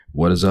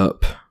What is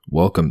up?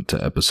 Welcome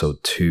to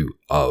episode 2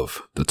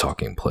 of The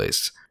Talking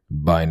Place.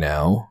 By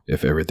now,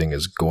 if everything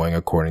is going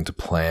according to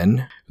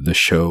plan, the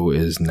show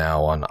is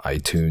now on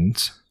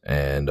iTunes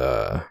and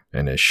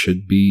it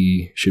should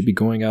be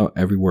going out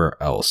everywhere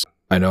else.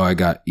 I know I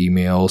got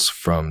emails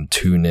from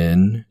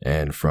TuneIn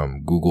and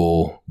from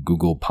Google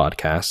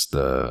Podcasts,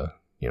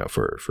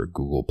 for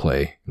Google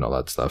Play and all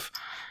that stuff.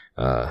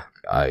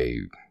 I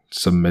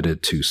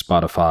submitted to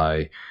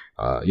Spotify,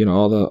 all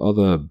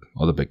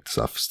the big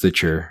stuff.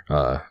 Stitcher.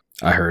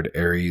 I heard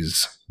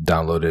Aries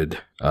downloaded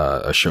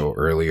a show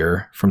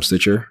earlier from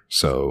Stitcher,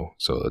 so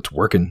it's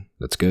working.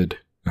 That's good.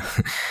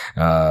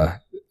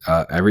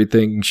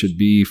 Everything should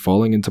be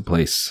falling into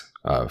place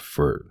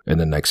for in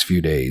the next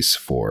few days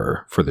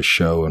for the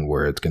show and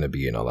where it's going to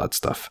be and all that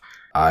stuff.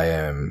 I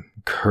am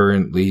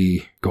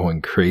currently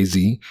going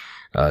crazy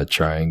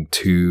trying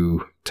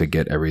to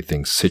get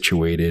everything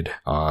situated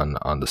on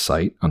the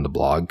site, on the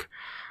blog.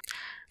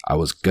 I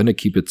was going to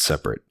keep it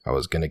separate. I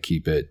was going to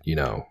keep it,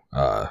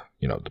 the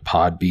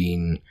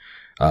Podbean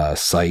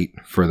site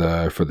for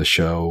the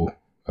show.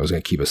 I was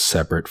going to keep it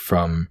separate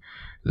from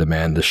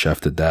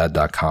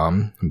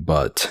themanthechefthedad.com,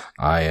 but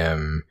I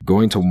am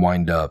going to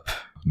wind up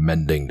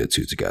mending the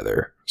two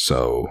together.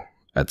 So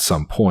at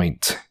some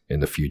point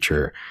in the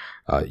future,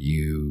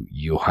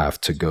 you'll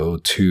have to go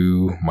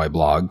to my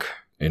blog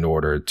in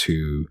order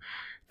to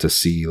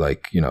see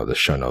the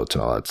show notes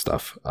and all that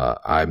stuff.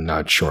 I'm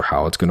not sure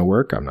how it's going to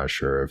work. I'm not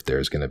sure if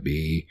there's going to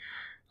be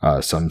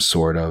some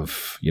sort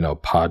of,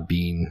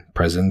 Podbean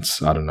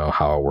presence. I don't know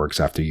how it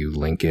works after you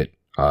link it,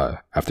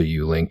 after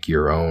you link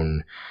your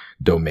own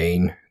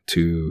domain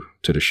to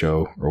the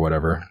show or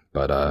whatever.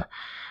 But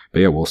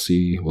yeah, we'll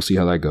see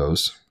how that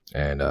goes.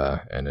 And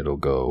it'll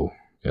go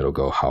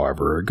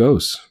however it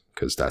goes,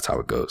 because that's how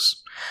it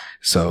goes.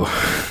 So,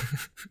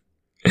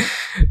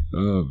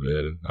 oh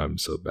man, I'm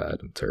so bad.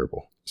 I'm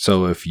terrible.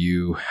 So if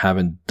you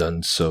haven't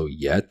done so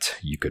yet,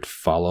 you could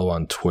follow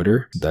on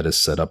Twitter. That is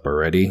set up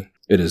already.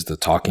 It is The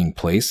Talking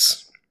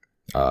Place,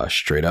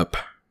 straight up.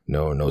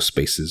 No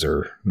spaces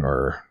or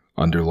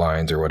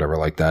underlines or whatever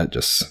like that.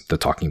 Just The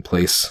Talking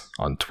Place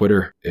on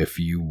Twitter. If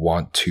you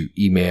want to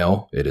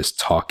email, it is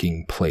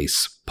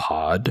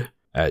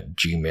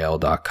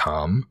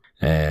talkingplacepod@gmail.com.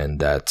 And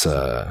that's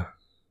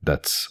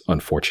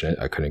unfortunate.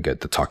 I couldn't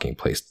get The Talking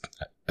Place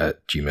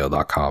at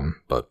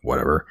gmail.com, but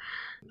whatever.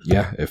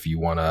 Yeah, if you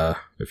wanna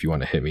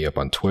hit me up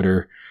on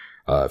Twitter,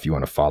 if you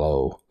want to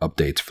follow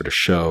updates for the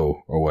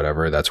show or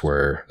whatever, that's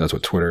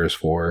what Twitter is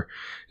for.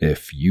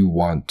 If you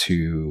want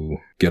to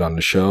get on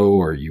the show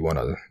or you want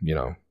to,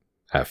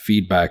 have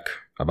feedback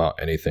about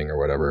anything or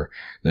whatever,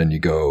 then you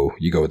go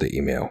with the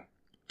email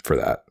for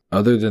that.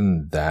 Other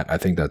than that, I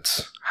think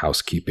that's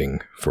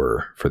housekeeping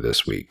for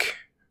this week.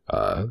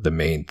 The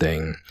main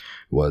thing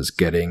was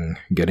getting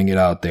it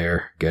out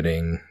there,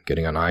 getting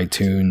on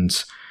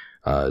iTunes,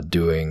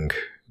 doing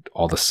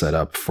all the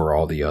setup for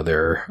all the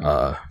other,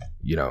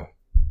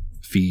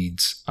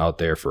 feeds out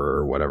there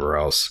for whatever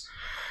else.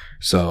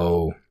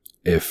 So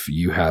if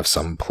you have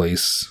some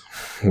place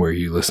where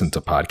you listen to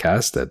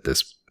podcasts that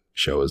this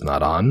show is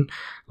not on,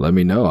 let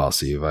me know. I'll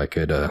see if I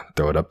could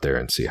throw it up there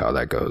and see how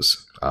that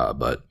goes.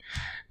 But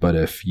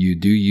if you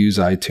do use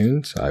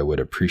iTunes, I would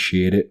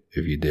appreciate it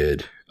if you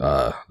did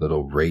a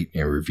little rate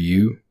and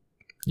review,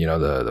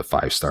 the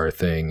 5-star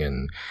thing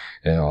and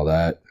all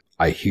that.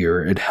 I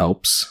hear it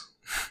helps.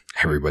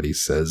 Everybody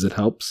says it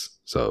helps.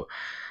 So,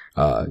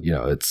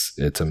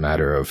 it's a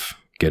matter of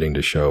getting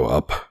the show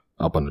up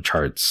on the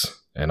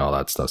charts and all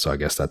that stuff. So I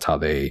guess that's how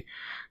they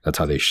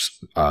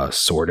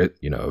sort it.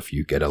 If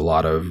you get a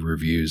lot of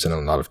reviews and a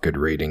lot of good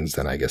ratings,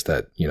 then I guess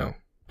that,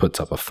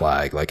 puts up a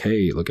flag like,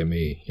 hey, look at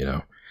me,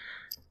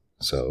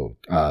 So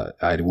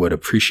I would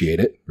appreciate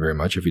it very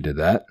much if you did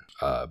that.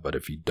 But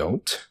if you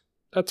don't,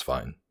 that's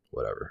fine.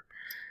 Whatever.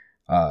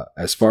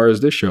 As far as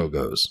this show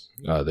goes,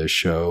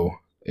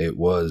 it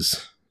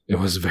was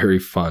very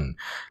fun.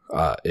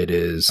 It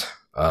is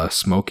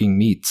Smoking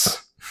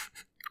Meats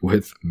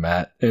with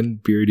Matt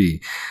and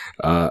Beardy.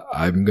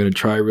 I'm going to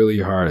try really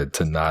hard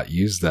to not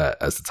use that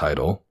as the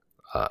title.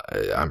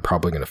 I'm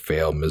probably going to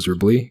fail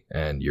miserably,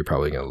 and you're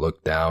probably going to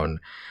look down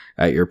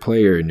at your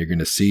player and you're going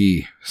to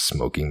see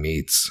Smoking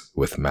Meats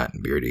with Matt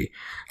and Beardy.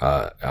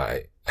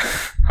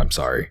 I'm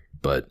sorry,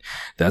 but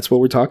that's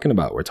what we're talking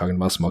about. We're talking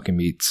about Smoking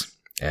Meats,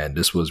 and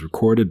this was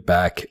recorded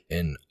back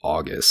in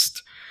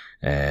August.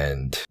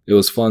 And it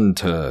was fun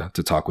to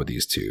talk with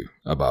these two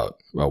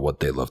about what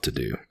they love to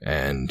do.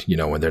 And,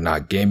 when they're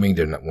not gaming,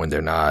 when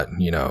they're not,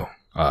 on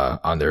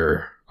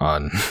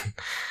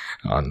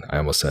I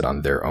almost said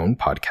on their own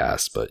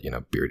podcast, but,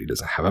 Beardy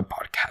doesn't have a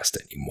podcast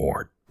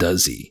anymore,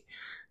 does he?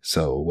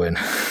 So when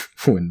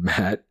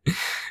Matt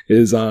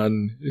is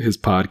on his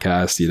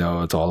podcast,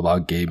 it's all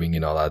about gaming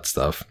and all that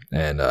stuff.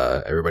 And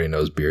everybody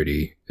knows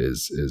Beardy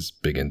is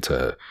big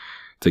into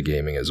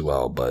gaming as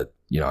well. But,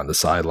 on the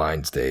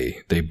sidelines,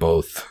 they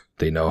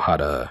know how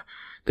to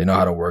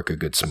work a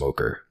good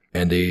smoker,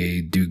 and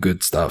they do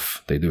good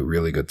stuff. They do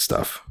really good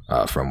stuff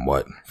from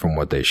what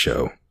they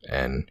show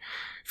and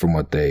from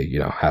what they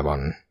have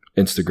on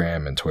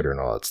Instagram and Twitter and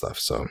all that stuff.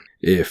 So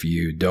if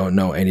you don't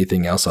know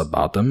anything else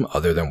about them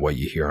other than what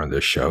you hear on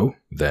this show,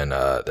 then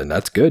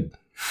that's good.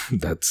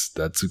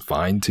 that's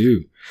fine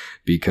too,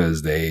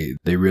 because they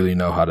really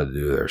know how to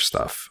do their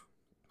stuff,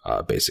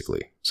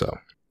 basically. So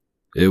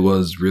it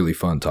was really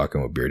fun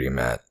talking with Beardy and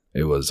Matt.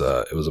 It was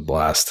a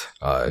blast,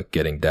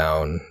 getting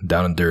down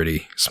and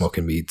dirty,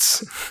 smoking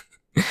meats,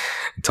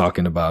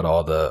 talking about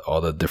all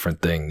the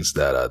different things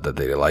that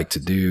they like to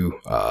do.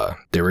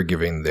 They were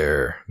giving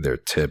their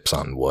tips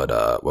on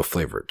what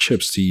flavor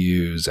chips to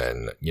use,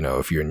 and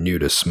if you're new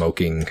to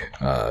smoking,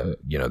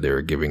 they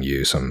were giving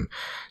you some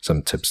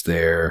tips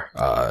there.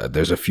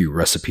 There's a few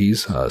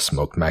recipes,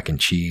 smoked mac and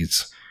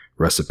cheese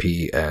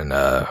recipe, and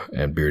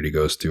Beardy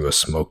goes through a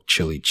smoked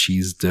chili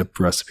cheese dip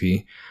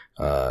recipe.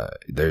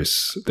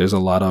 There's a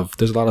lot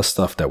of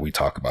stuff that we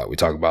talk about. We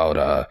talk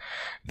about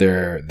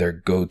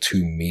their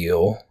go-to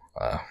meal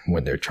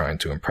when they're trying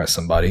to impress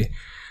somebody,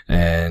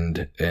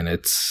 and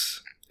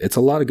it's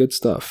a lot of good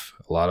stuff.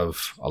 A lot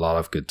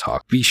of good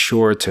talk. Be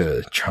sure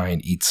to try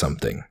and eat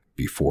something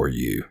before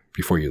you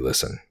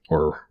listen,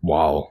 or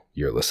while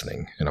you're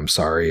listening. And I'm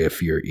sorry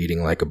if you're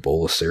eating like a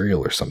bowl of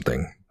cereal or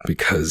something,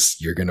 because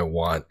you're gonna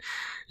want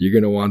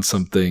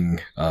something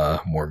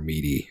more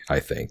meaty, I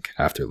think,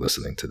 after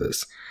listening to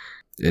this.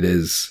 It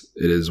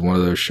is one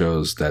of those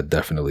shows that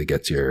definitely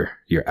gets your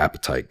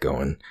appetite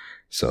going.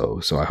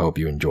 So I hope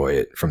you enjoy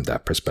it from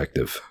that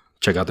perspective.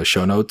 Check out the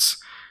show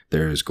notes.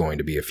 There's going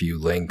to be a few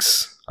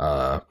links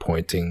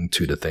pointing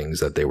to the things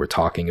that they were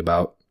talking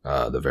about,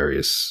 the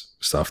various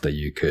stuff that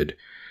you could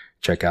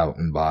check out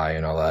and buy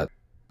and all that.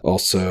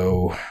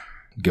 Also,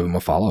 give them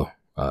a follow.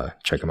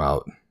 Check them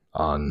out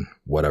on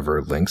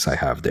whatever links I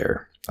have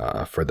there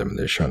for them in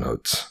the show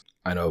notes.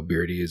 I know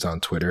Beardy is on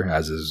Twitter,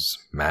 as is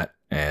Matt.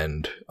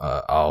 And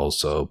I'll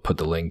also put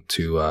the link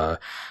to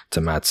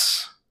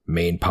Matt's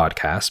main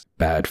podcast,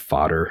 Bad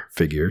Fodder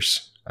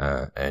Figures,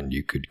 and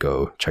you could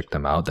go check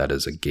them out. That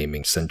is a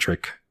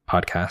gaming-centric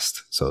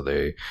podcast, so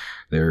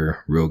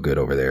they're real good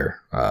over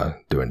there,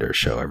 doing their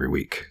show every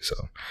week. So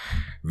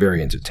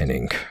very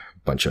entertaining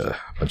bunch of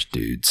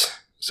dudes.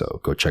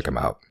 So go check them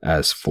out.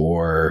 As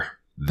for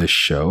this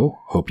show,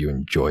 hope you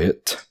enjoy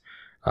it,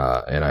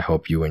 and I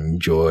hope you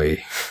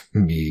enjoy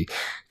me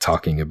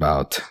talking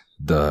about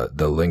the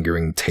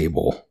lingering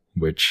table,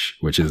 which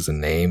is the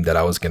name that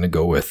I was going to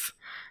go with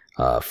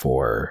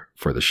for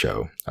the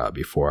show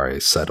before I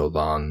settled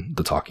on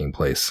the talking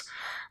place.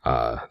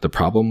 The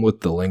problem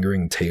with the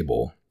lingering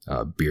table,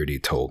 Beardy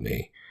told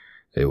me,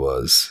 it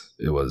was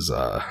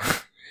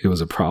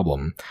a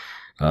problem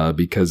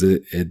because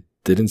it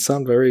didn't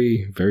sound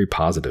very, very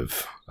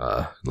positive,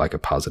 like a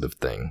positive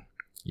thing.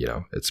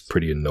 It's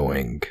pretty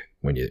annoying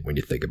when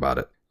you think about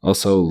it.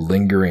 Also,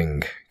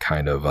 lingering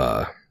kind of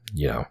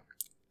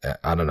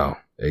I don't know.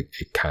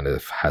 It kind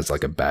of has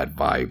like a bad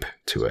vibe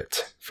to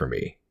it for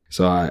me.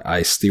 So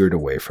I steered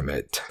away from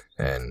it,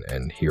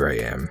 and here I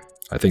am.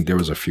 I think there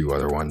was a few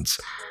other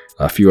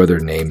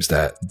names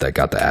that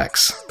got the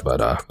axe,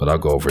 but I'll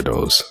go over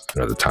those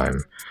another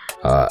time.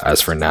 As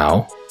for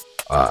now,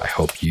 I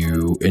hope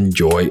you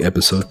enjoy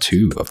episode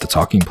 2 of The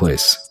Talking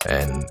Place,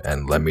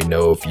 and let me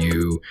know if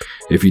you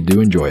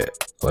do enjoy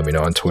it. Let me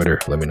know on Twitter.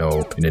 Let me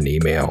know in an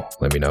email.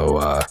 Let me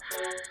know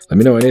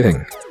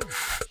anything.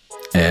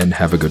 And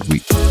have a good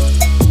week.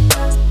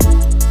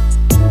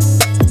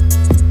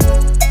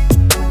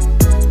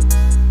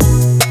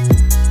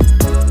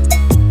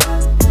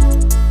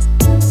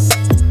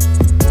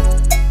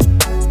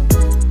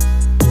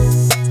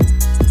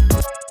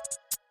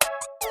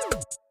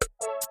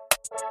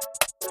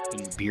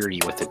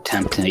 Beardy with the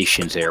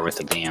temptations there with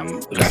the damn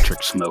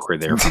electric smoker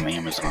there from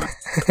Amazon.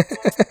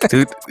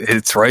 Dude,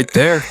 it's right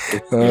there.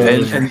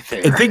 And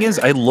the thing is,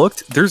 I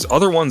looked, there's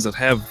other ones that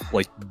have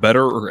like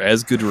better or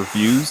as good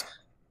reviews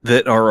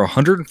that are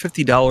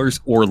 $150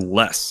 or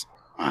less.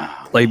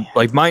 Wow.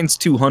 Like mine's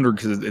 $200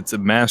 because it's a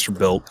master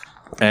built,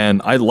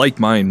 and I like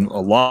mine a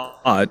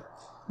lot,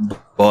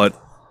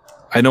 but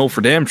I know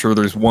for damn sure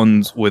there's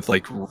ones with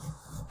like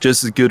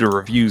just as good of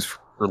reviews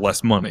for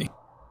less money.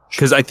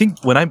 Because I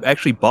think when I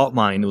actually bought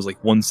mine, it was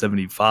like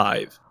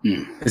 $175.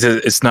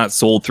 It's not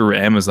sold through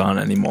Amazon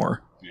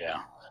anymore.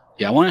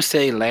 Yeah, I want to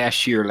say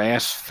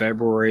last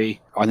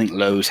February, I think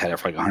Lowe's had it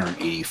for like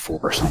 $184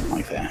 or something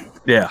like that.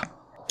 Yeah,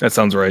 that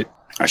sounds right.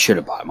 I should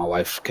have bought it. My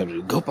wife kept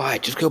go buy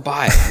it. Just go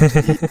buy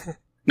it.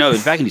 No, it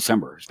was back in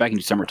December. It was back in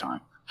December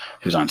time.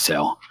 It was on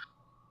sale.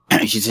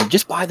 And she said,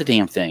 just buy the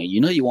damn thing. You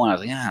know you want it. I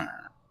was like, I don't know.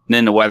 And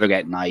then the weather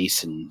got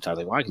nice, and so I was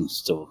like, well, I can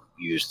still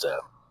use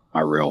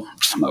my real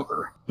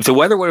smoker. If the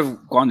weather would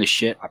have gone to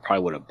shit, I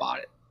probably would have bought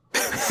it.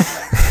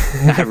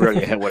 I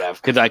really would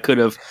have, because I could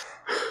have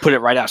put it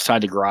right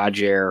outside the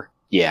garage air.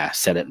 Yeah,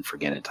 set it and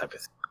forget it type of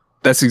thing.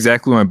 That's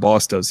exactly what my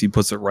boss does. He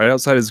puts it right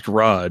outside his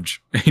garage.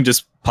 He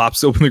just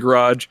pops open the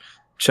garage,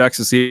 checks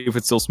to see if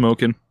it's still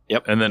smoking.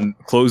 Yep. And then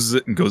closes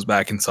it and goes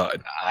back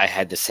inside. I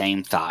had the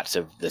same thoughts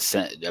of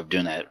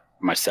doing that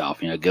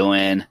myself. Go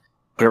in,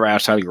 put it right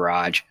outside the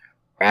garage,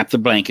 wrap the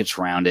blankets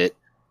around it,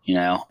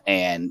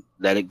 and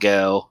let it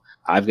go.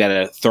 I've got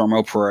a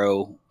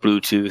ThermoPro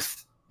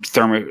Bluetooth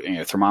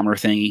thermometer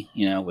thingy,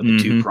 with the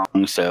two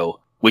prongs. So,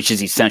 which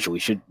is essential.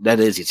 That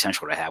is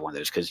essential to have one of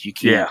those because you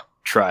can't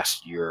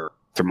trust your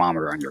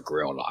thermometer on your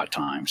grill a lot of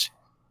times.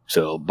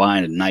 So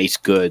buying a nice,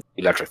 good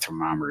electric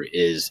thermometer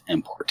is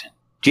important.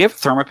 Do you have a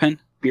Thermapen,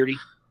 Beardy?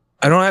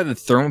 I don't have the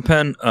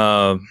Thermapen.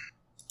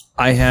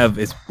 I have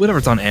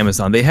whatever's on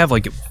Amazon. They have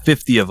like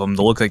 50 of them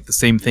that look like the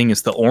same thing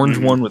as the orange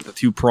one with the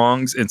two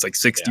prongs. And it's like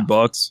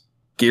 $60.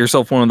 Get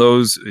yourself one of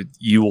those.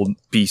 You will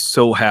be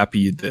so happy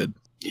you did.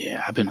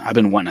 Yeah, I've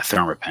been wanting a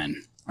Thermapen.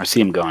 I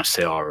see them go on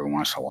sale every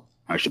once in a while.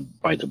 I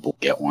should bite the bullet,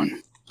 get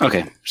one.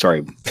 Okay,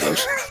 sorry,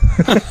 Ghost.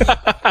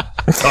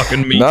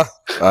 Talking to me. No,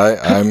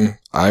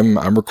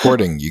 I'm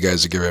recording. You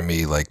guys are giving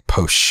me like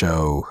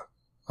post-show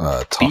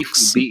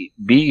talks. B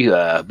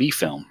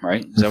film,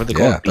 right? Is that what they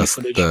call it? That's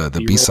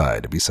the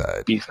B-side.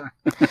 B-side.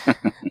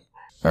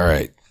 All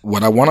right.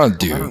 What I want to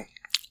do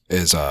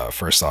is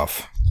first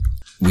off,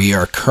 we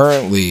are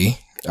currently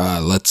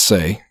let's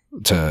say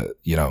to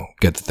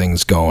get the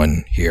things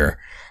going here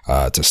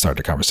to start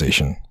the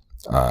conversation.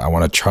 I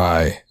want to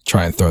try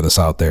and throw this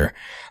out there.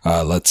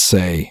 Let's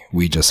say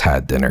we just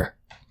had dinner.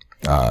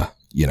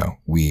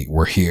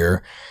 We're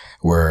here.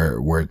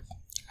 We're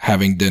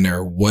having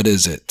dinner. What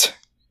is it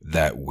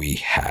that we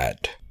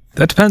had?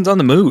 That depends on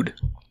the mood.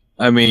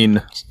 I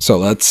mean, so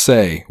let's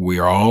say we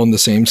are all in the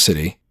same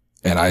city,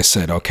 and I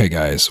said, "Okay,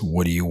 guys,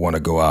 what do you want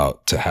to go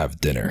out to have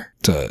dinner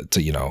to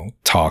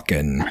talk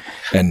and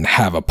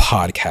have a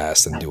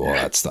podcast and do all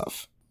that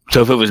stuff?"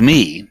 So if it was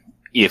me.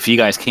 If you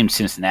guys came to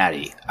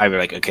Cincinnati, I'd be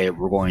like, okay,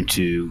 we're going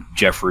to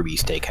Jeff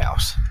Ruby's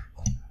Steakhouse.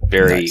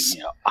 Very Nice.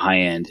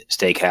 High-end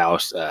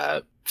steakhouse,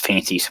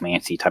 fancy,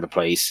 smancy type of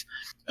place.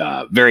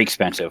 Very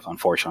expensive,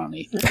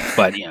 unfortunately.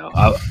 But,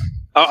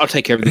 I'll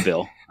take care of the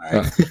bill.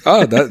 All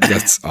right?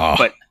 That's... Oh,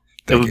 but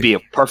it would be a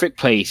perfect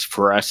place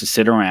for us to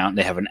sit around.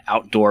 They have an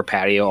outdoor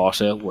patio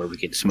also where we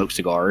can smoke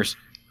cigars,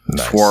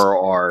 nice. pour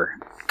our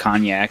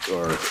cognac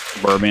or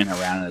bourbon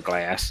around in a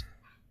glass,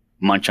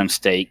 munch on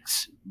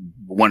steaks,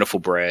 wonderful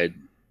bread.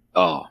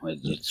 Oh,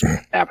 it's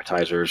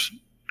appetizers.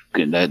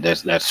 Good.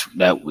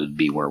 That would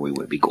be where we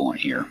would be going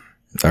here.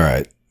 All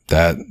right,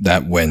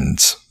 that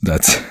wins.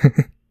 That's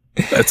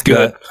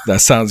good. That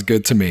sounds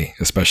good to me,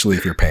 especially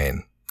if you're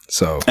paying.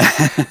 So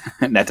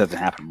that doesn't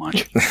happen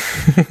much.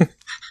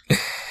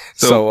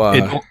 So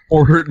in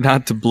order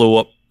not to blow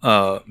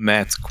up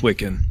Matt's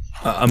Quicken,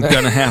 I'm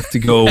gonna have to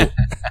go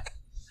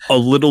a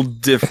little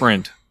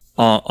different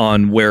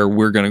on where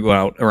we're gonna go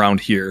out around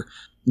here.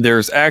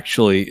 There's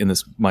actually, and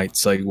this might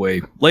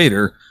segue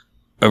later,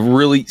 a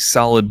really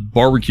solid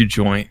barbecue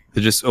joint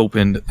that just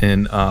opened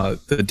in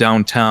the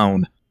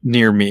downtown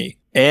near me.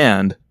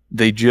 And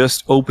they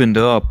just opened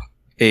up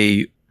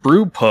a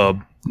brew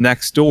pub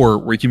next door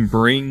where you can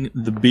bring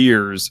the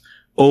beers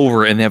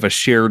over and have a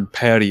shared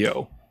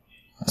patio.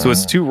 So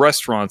it's two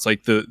restaurants.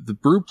 Like the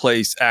brew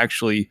place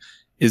actually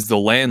is the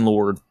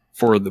landlord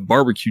for the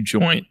barbecue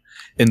joint.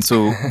 And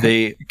so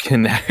they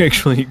can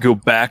actually go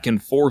back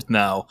and forth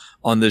now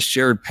on this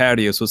shared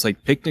patio. So it's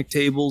like picnic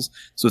tables.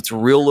 So it's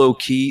real low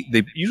key.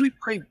 They usually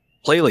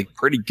play like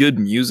pretty good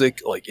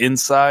music, like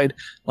inside,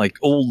 like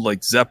old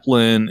like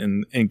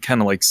Zeppelin and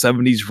kind of like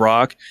 70s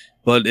rock.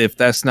 But if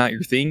that's not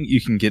your thing, you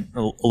can get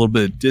a little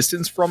bit of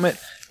distance from it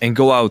and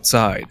go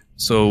outside.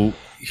 So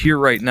here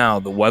right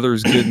now, the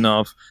weather's good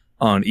enough.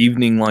 On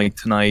evening like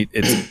tonight,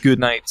 it's a good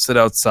night. Sit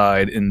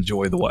outside,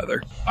 enjoy the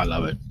weather. I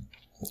love it.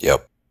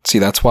 Yep. See,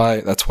 that's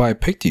why I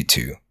picked you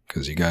two,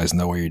 because you guys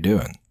know what you're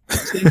doing.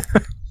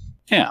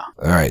 Yeah.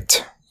 All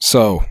right.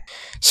 So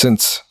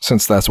since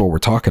that's what we're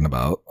talking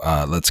about,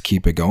 let's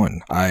keep it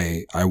going.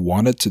 I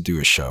wanted to do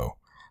a show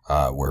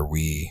where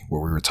we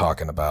were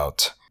talking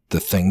about the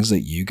things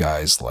that you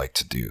guys like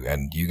to do,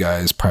 and you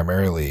guys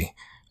primarily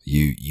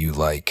you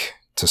like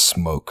to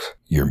smoke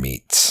your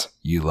meats.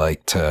 You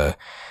like to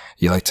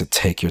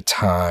take your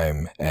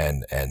time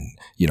and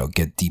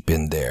get deep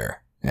in there.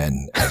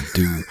 And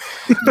do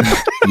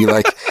you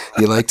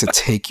like to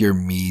take your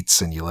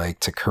meats and you like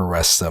to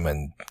caress them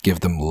and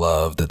give them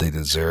love that they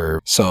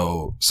deserve.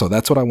 So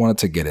that's what I wanted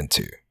to get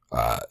into.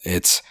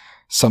 It's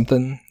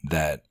something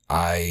that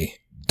I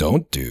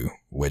don't do,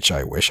 which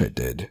I wish I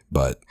did,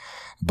 but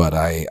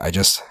I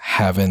just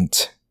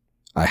haven't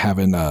I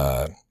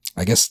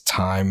guess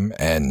time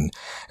and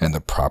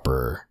the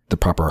proper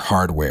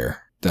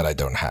hardware that I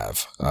don't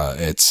have.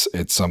 It's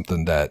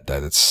something that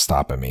it's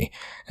stopping me.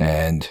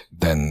 And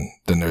then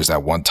there's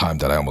that one time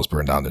that I almost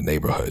burned down the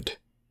neighborhood.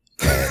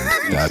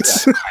 And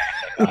that's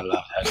I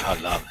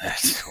love that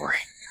story.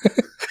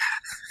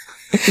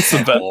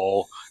 That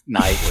whole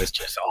night was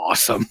just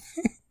awesome.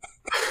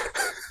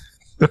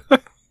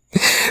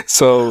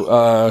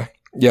 So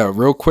yeah,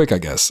 real quick, I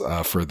guess,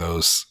 for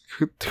those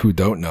who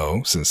don't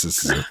know, since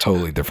this is a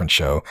totally different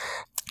show.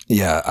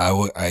 Yeah,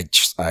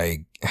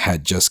 I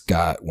had just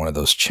got one of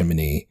those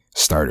chimney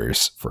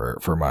starters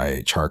for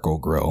my charcoal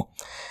grill,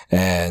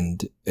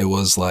 and it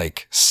was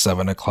like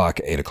 7 o'clock,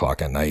 8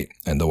 o'clock at night,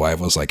 and the wife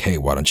was like, "Hey,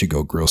 why don't you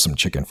go grill some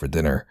chicken for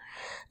dinner?"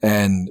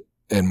 And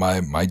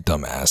my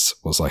dumb ass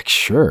was like,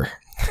 "Sure."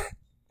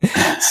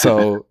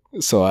 So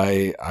So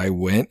I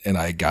went and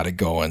I got it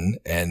going,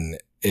 and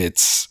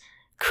it's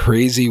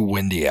crazy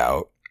windy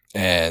out,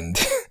 and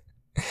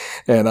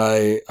and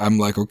I'm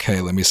like,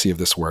 okay, let me see if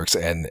this works,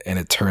 and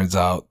it turns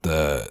out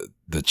the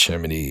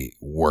chimney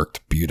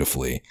worked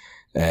beautifully,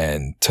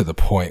 and to the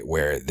point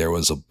where there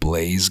was a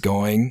blaze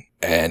going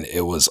and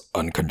it was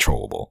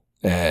uncontrollable.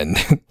 And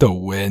the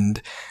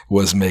wind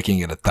was making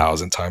it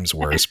 1,000 times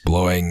worse,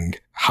 blowing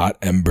hot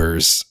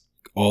embers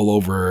all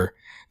over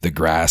the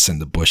grass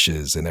and the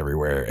bushes and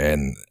everywhere.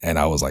 And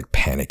I was like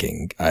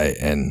panicking.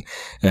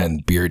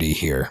 And Beardy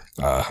here,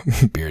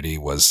 Beardy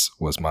was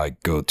my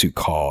go-to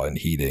call, and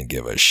he didn't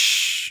give a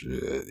he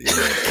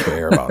didn't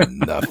care about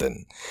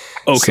nothing.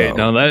 Okay, So,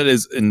 now that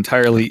is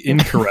entirely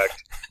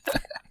incorrect.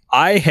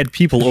 I had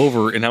people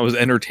over and I was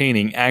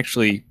entertaining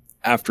actually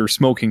after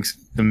smoking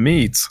the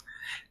meats.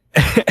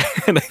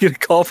 And I get a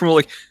call from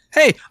like,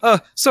 hey,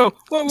 so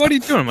what are you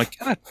doing? I'm like,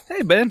 God,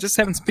 hey man, just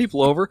having some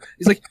people over.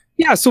 He's like,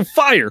 yeah, so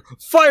fire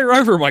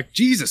over. I'm like,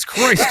 Jesus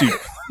Christ, dude,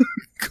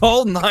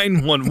 call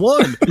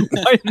 911.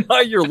 Why am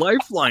I your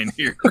lifeline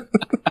here?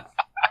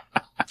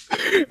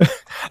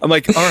 I'm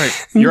like, all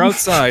right, you're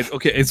outside.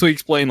 Okay, and so he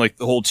explained like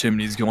the whole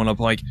chimney's going up.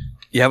 I'm like,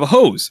 you have a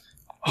hose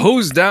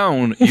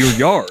down your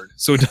yard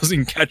so it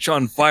doesn't catch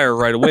on fire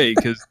right away,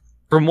 because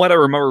from what I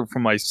remember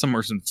from my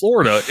summers in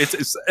Florida, it's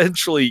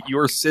essentially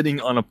you're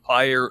sitting on a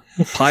pile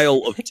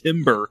of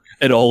timber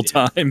at all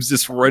times,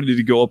 just ready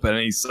to go up at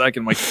any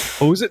second. Like,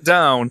 hose it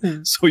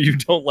down so you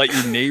don't light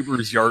your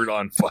neighbor's yard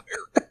on fire.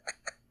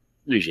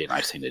 Usually a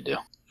nice thing to do.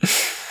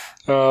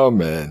 oh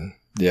man,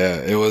 yeah,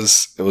 it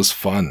was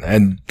fun,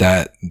 and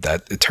that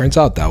it turns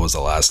out that was the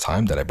last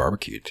time that I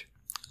barbecued.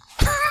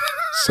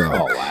 So,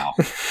 oh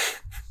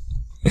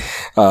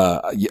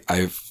wow.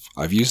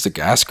 I've used a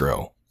gas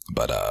grill,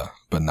 but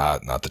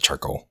not the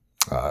charcoal.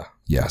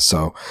 Yeah.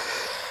 So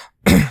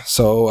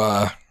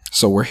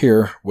we're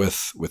here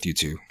with you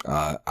two.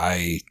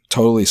 I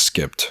totally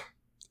skipped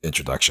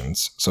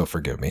introductions, so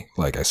forgive me.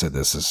 Like I said,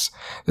 this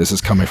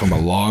is coming from a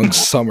long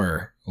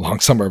summer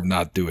of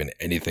not doing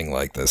anything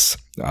like this.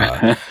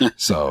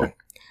 So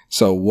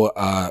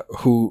what?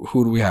 Who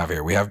do we have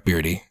here? We have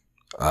Beardy.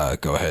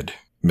 Go ahead,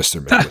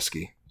 Mr.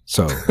 McWhiskey.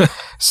 So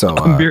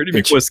I'm Beardy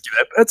McWhiskey.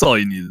 That's all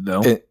you need to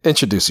know.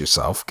 Introduce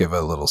yourself. Give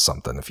a little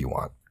something if you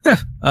want.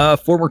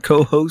 Former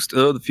co-host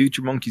of the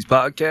Future Monkeys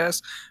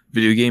podcast,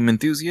 video game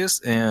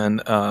enthusiast,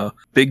 and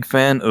big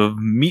fan of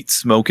meat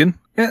smoking.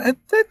 Yeah,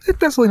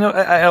 that's really.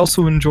 I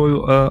also enjoy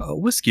a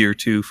whiskey or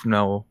two from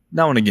now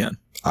and again.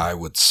 I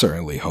would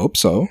certainly hope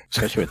so,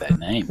 especially with that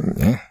name.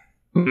 Yeah.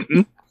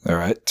 All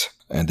right,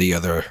 and the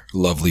other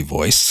lovely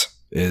voice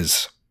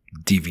is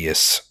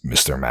Devious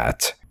Mr.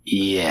 Matt.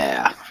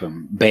 Yeah,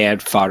 from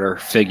Bad Fodder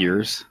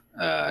Figures.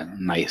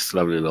 Nice,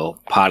 lovely little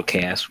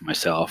podcast with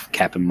myself,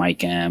 Captain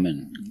Mike M,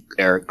 and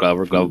Eric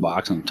Glover,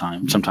 Glovebox,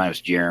 and sometimes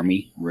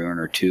Jeremy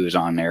Ruiner 2 is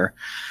on there.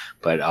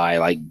 But I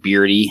like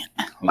Beardy,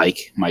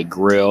 like my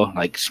grill,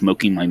 like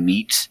smoking my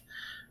meats.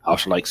 I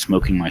also like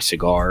smoking my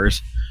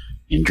cigars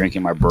and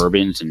drinking my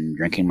bourbons and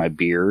drinking my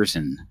beers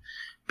and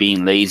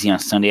being lazy on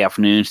Sunday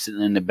afternoons,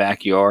 sitting in the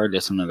backyard,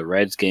 listening to the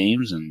Reds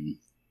games and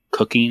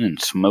cooking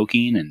and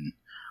smoking and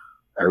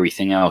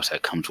everything else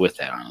that comes with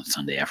that on a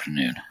Sunday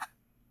afternoon.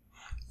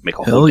 Make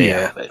a whole day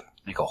out of it.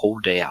 Make a whole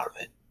day out of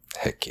it.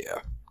 Heck yeah.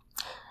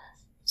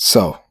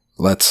 So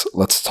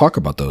let's talk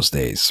about those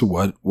days.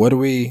 What do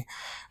we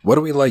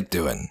like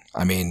doing?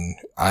 I mean,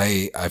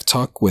 I've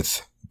talked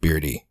with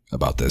Beardy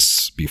about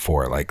this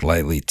before, like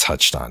lightly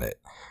touched on it.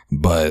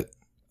 But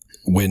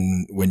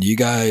when you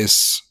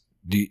guys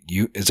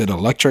is it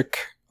electric,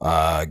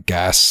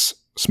 gas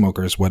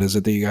smokers? What is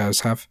it that you guys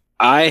have?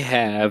 I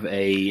have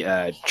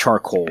a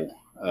charcoal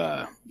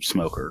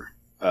smoker.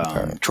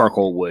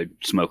 Charcoal wood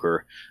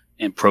smoker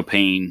and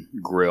propane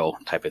grill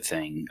type of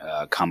thing,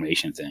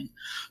 combination thing.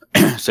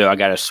 So I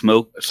got a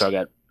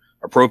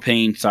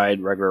propane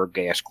side regular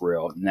gas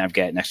grill, and then I've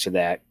got next to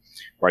that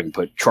where I can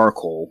put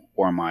charcoal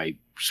or my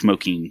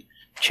smoking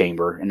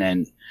chamber, and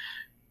then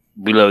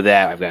below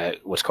that I've got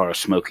what's called a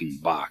smoking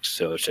box.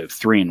 So it's a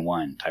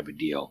 3-in-1 type of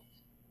deal.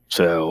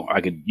 So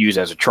I could use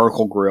as a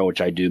charcoal grill,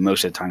 which I do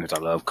most of the time because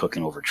I love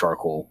cooking over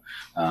charcoal.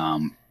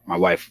 My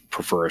wife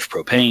prefers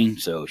propane,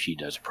 so she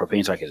does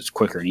propane so it's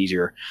quicker and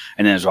easier.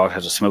 And then it also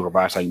has a smoker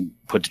box. I can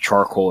put the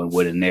charcoal and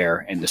wood in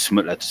there, and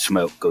let the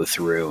smoke go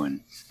through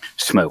and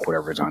smoke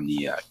whatever's on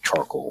the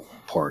charcoal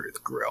part of the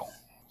grill.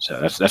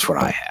 So that's what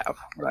I have,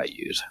 what I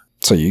use.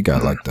 So you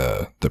got like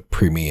the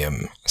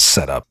premium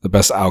setup, the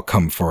best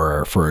outcome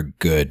for a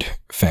good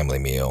family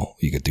meal.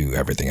 You could do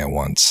everything at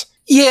once.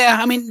 Yeah,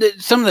 I mean,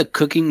 some of the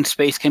cooking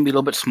space can be a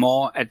little bit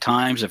small at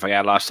times if I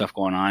got a lot of stuff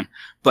going on.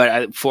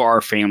 But for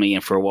our family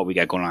and for what we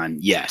got going on,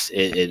 yes,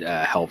 it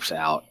helps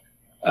out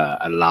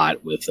a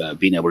lot with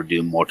being able to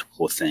do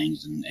multiple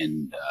things,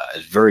 and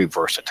it's very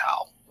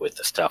versatile with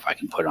the stuff I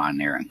can put on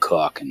there and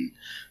cook, and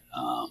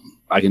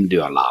I can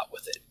do a lot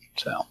with it.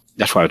 So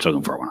that's what I was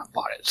looking for when I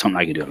bought it. Something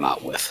I can do a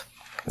lot with.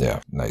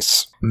 Yeah,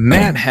 nice.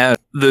 Matt had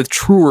the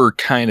truer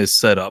kind of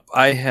setup.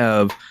 I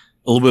have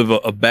a little bit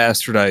of a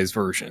bastardized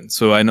version.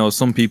 So I know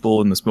some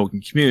people in the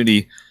smoking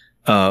community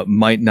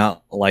might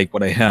not like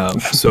what I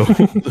have. So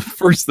the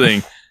first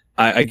thing,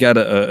 I got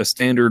a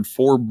standard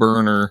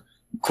 4-burner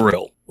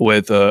grill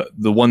with the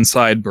one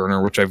side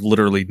burner, which I've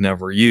literally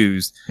never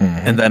used.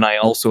 Mhm. And then I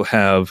also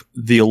have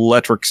the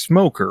electric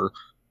smoker,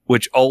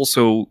 which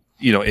also,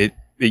 it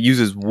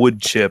uses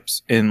wood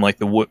chips in like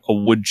a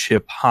wood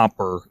chip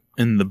hopper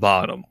in the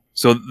bottom.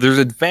 So there's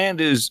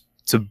advantage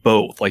to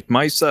both. Like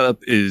my setup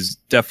is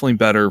definitely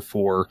better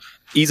for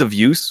ease of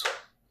use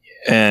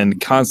and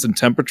constant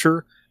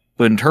temperature.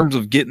 But in terms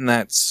of getting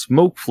that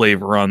smoke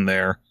flavor on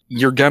there,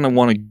 you're going to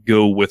want to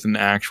go with an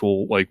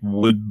actual like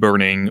wood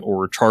burning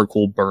or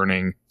charcoal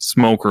burning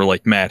smoker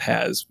like Matt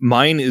has.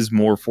 Mine is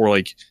more for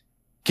like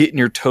getting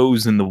your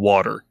toes in the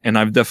water. And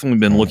I've definitely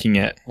been looking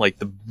at like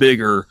the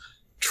bigger,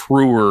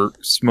 truer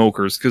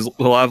smokers, because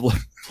a lot of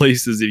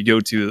places that you go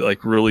to that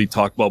like really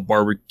talk about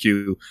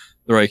barbecue,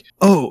 they're like,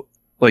 oh,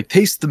 like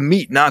taste the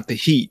meat, not the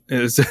heat.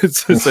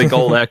 It's like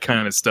all that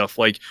kind of stuff.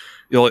 Like,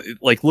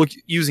 like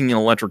using an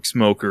electric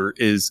smoker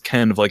is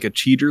kind of like a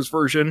cheater's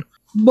version,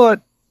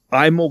 but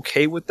I'm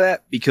okay with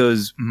that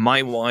because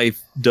my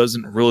wife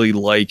doesn't really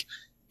like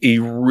a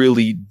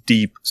really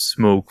deep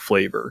smoke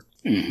flavor.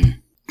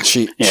 Mhm.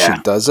 She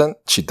doesn't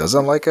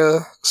like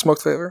a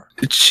smoked flavor.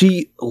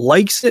 She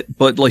likes it,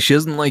 but like she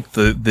doesn't like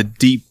the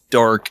deep,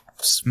 dark,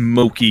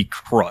 smoky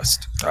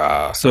crust.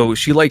 So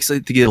she likes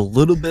it to get a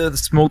little bit of the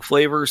smoke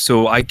flavor.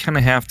 So I kind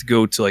of have to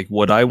go to like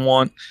what I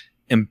want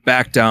and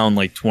back down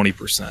like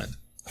 20%.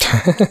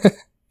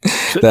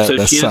 So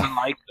she doesn't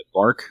like the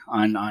bark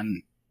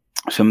on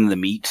some of the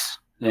meats,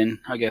 then,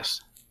 I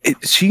guess.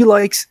 She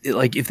likes it,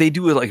 like if they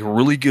do it like a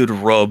really good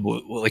rub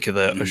with like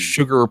a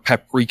sugar or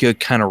paprika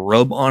kind of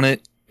rub on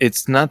it.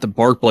 It's not the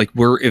bark, but like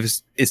where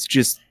it's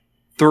just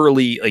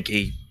thoroughly like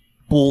a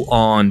full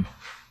on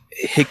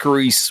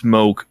hickory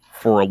smoke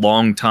for a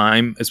long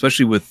time,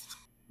 especially with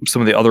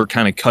some of the other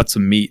kind of cuts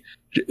of meat.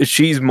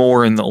 She's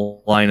more in the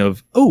line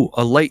of,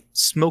 a light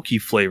smoky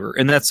flavor.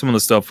 And that's some of the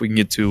stuff we can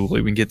get to.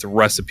 Like we can get to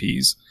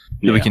recipes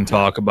that we can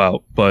talk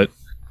about. But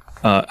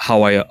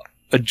how I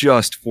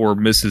adjust for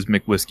Mrs.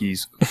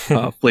 McWhiskey's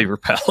flavor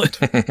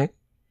palette.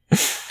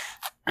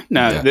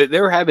 No,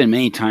 there have been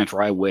many times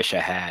where I wish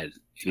I had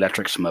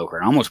electric smoker.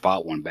 And I almost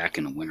bought one back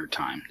in the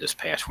wintertime, this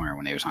past winter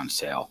when they was on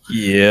sale.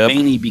 Yeah.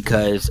 Mainly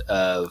because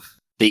of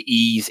the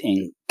ease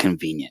and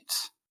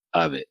convenience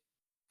of it.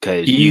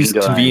 Ease,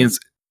 convenience,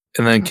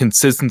 and then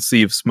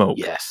consistency of smoke.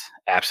 Yes,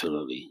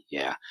 absolutely.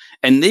 Yeah.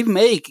 And they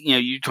make,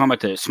 you're talking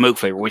about the smoke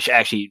flavor, which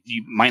actually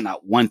you might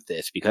not want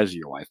this because of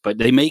your wife, but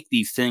they make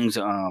these things,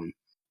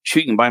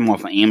 you can buy them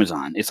off of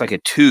Amazon. It's like a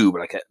tube,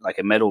 like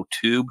a metal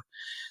tube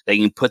that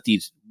you can put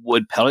these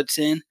wood pellets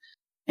in,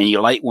 and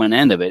you light one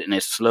end of it, and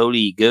it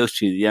slowly goes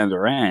to the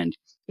other end,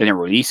 and it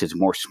releases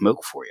more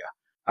smoke for you.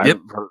 I've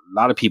heard a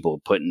lot of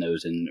people putting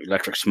those in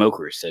electric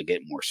smokers to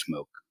get more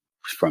smoke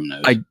from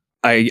those.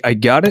 I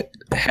got it.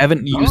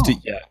 Haven't used it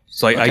yet.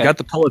 So I got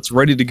the pellets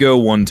ready to go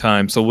one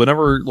time. So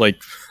whenever, I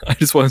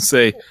just want to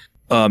say,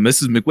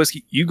 Mrs.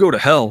 McWhiskey, you go to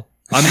hell.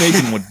 I'm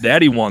making what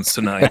Daddy wants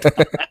tonight.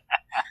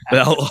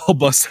 I'll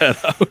bust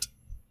that out.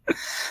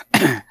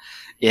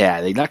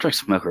 Yeah, the electric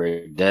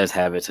smoker does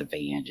have its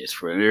advantages.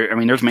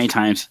 There's many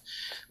times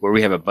where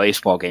we have a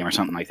baseball game or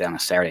something like that on a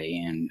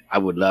Saturday, and I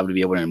would love to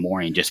be able in the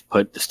morning just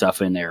put the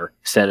stuff in there,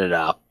 set it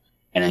up,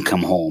 and then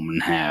come home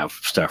and have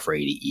stuff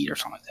ready to eat or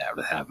something like that,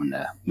 without having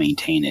to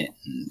maintain it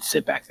and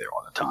sit back there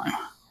all the time.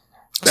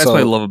 That's what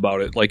I love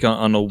about it. Like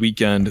on a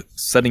weekend,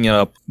 setting it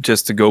up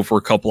just to go for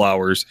a couple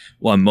hours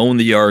while I'm mowing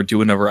the yard,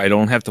 doing whatever. I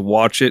don't have to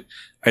watch it.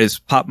 I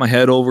just pop my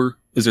head over.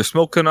 Is there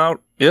smoke coming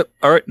out? Yep.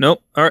 All right.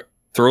 Nope. All right.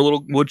 Throw a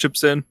little wood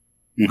chips in.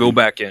 Go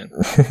back in.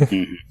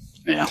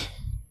 Yeah.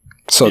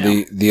 So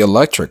the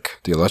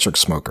electric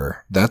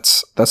smoker,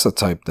 that's the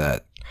type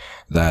that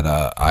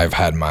I've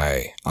had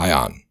my eye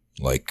on.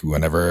 Like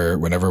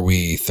whenever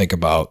we think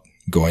about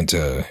going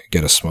to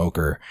get a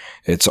smoker,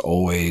 it's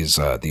always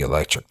the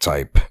electric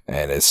type,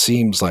 and it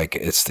seems like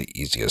it's the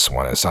easiest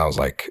one. It sounds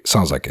like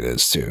it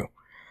is too.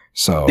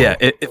 So yeah,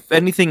 if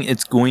anything,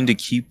 it's going to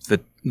keep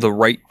the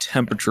right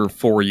temperature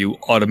for you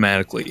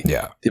automatically.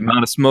 Yeah, the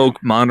amount of smoke,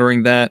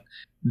 monitoring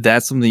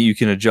that's something you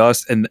can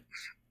adjust.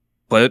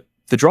 But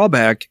the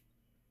drawback,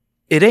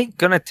 it ain't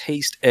gonna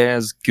taste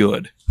as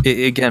good.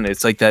 Again,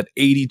 it's like that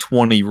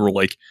 80-20 rule.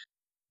 Like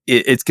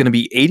it's gonna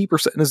be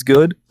 80% as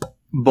good,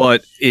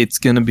 but it's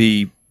gonna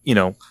be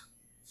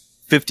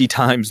 50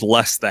 times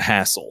less the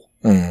hassle.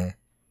 Mm-hmm.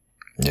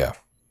 Yeah.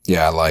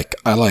 I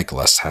like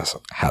less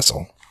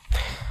hassle.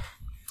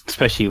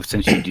 Especially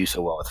since you do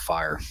so well with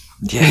fire.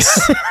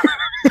 Yes.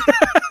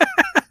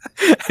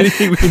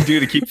 Anything we can do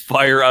to keep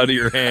fire out of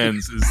your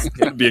hands is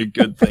going to be a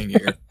good thing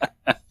here.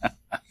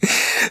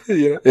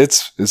 Yeah,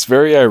 it's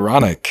very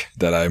ironic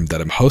that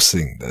I'm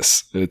hosting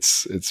this.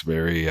 It's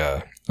very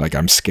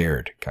I'm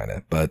scared kind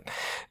of, but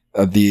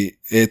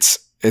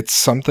it's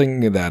something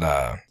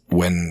that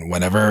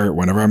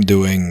whenever I'm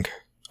doing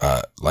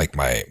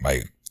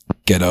my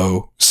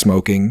ghetto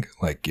smoking,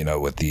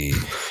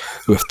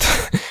 with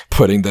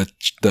putting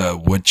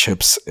the wood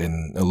chips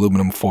in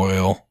aluminum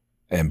foil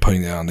and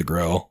putting it on the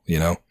grill,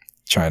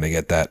 trying to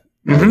get that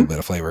little bit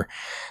of flavor.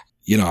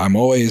 You know, I'm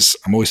always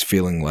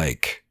feeling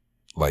like,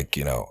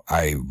 you know,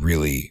 I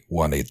really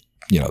want to,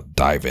 you know,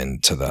 dive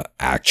into the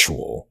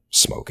actual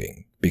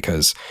smoking,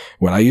 because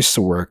when I used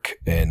to work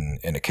in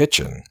a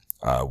kitchen,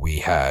 we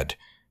had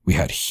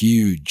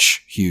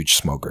huge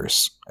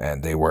smokers,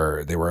 and they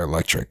were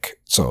electric.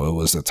 So it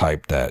was the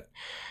type that,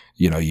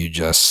 you know, you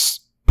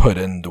just put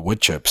in the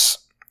wood chips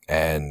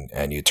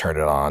and you turn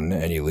it on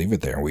and you leave it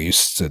there. We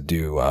used to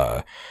do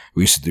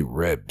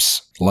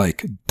ribs,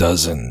 like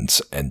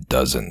dozens and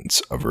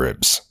dozens of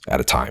ribs at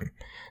a time.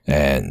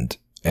 And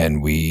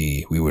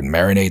we would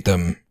marinate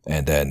them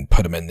and then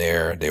put them in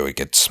there. They would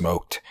get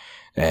smoked,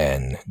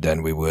 and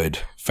then we would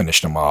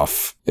finish them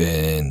off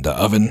in the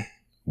oven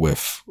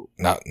with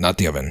not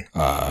the oven.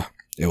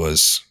 It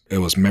was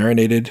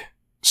marinated,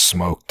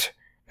 smoked,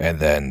 and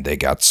then they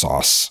got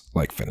sauce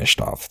like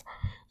finished off.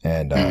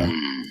 And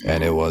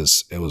it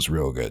was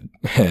real good.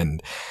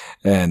 And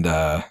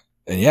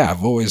yeah,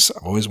 I've always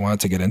wanted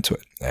to get into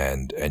it.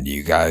 And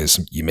you guys,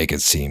 you make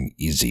it seem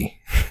easy.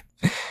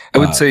 I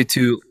would say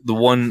too, the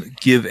one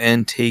give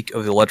and take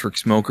of the electric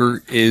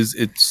smoker is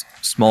its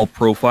small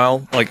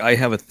profile. Like, I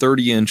have a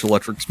 30-inch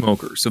electric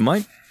smoker, so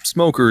my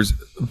smoker is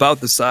about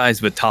the size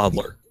of a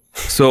toddler.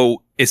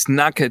 So it's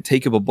not going to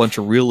take up a bunch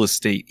of real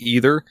estate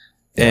either.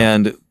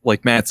 And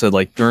like Matt said,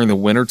 like during the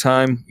winter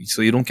time,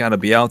 so you don't got to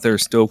be out there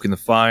stoking the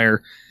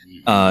fire,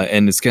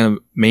 and it's going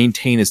to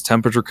maintain its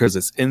temperature because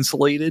it's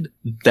insulated.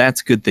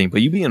 That's a good thing.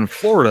 But you be in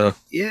Florida,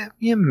 yeah,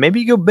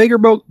 maybe you go big or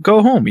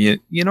go home. You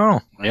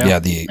know. Yeah,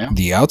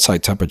 the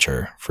outside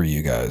temperature for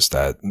you guys,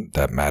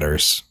 that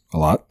matters a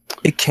lot.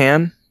 It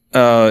can,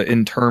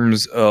 in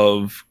terms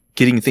of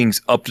getting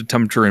things up to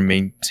temperature and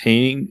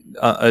maintaining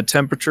a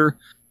temperature.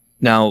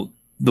 Now,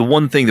 the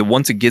one thing that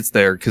once it gets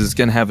there, because it's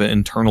going to have an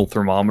internal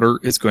thermometer,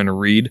 it's going to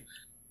read.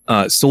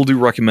 Still do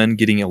recommend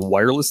getting a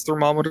wireless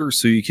thermometer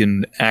so you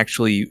can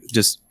actually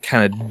just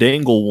kind of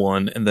dangle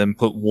one and then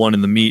put one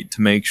in the meat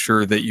to make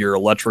sure that your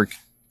electric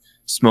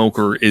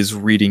smoker is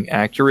reading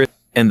accurate.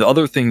 And the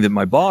other thing that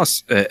my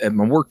boss at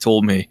my work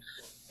told me,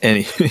 and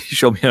he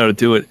showed me how to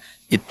do it,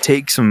 it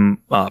takes some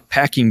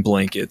packing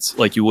blankets,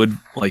 like you would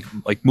like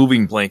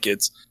moving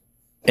blankets,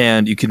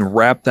 and you can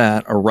wrap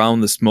that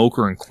around the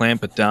smoker and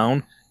clamp it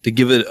down to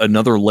give it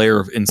another layer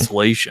of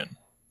insulation.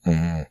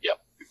 Mm-hmm. Yep.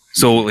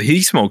 So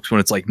he smokes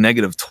when it's like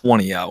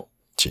 -20 out.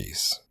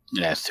 Jeez.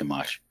 Yeah, that's too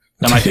much.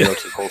 That might be a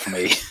little too cold for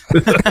me.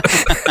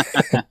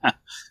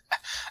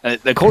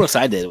 The coldest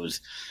I did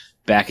was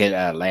back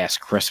at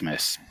last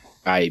Christmas.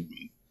 I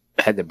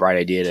had the bright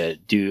idea to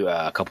do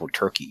a couple of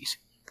turkeys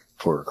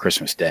for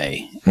Christmas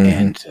Day. Mm-hmm.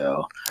 And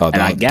so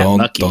I got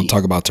lucky. Don't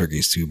talk about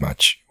turkeys too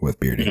much with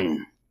Beardy.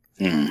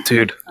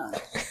 Dude.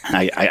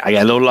 I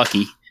got a little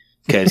lucky.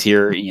 Because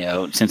here, you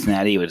know,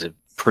 Cincinnati was a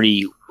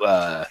pretty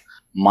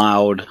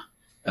mild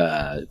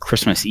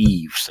Christmas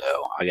Eve, so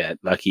I got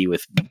lucky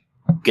with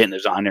getting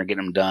those on there,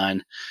 getting them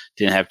done.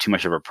 Didn't have too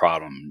much of a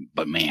problem,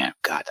 but man,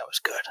 God, that was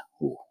good.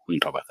 Ooh, we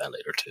can talk about that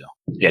later too.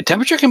 Yeah,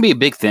 temperature can be a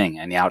big thing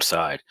on the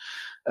outside.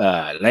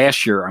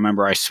 Last year, I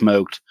remember I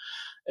smoked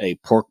a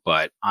pork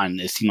butt on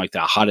it seemed like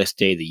the hottest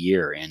day of the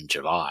year in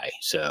July,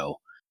 so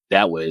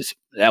that was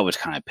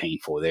kind of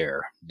painful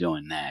there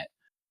doing that.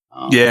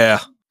 Yeah.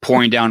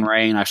 Pouring down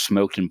rain. I've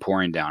smoked in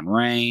pouring down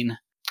rain.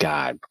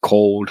 God,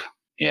 cold.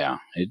 Yeah,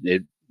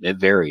 it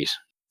varies.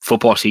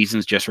 Football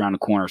season's just around the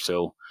corner,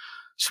 so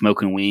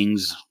smoking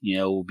wings, you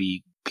know, will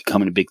be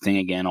becoming a big thing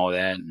again. All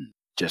that, and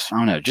just I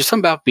don't know, just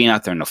something about being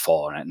out there in the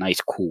fall and that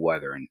nice cool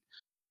weather and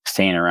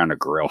staying around a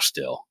grill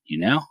still. You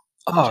know?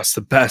 Oh, it's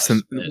the best.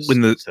 And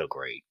it's so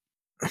great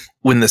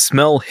when the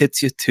smell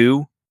hits you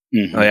too.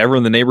 Mm-hmm. Like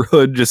everyone in the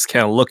neighborhood just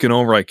kind of looking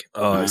over, like,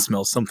 oh, I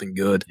smell something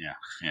good.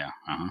 Yeah.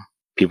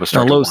 People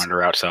start to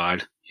wander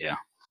outside. Yeah.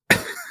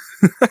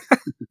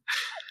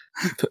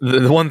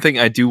 The one thing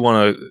I do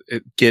want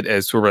to get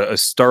as sort of a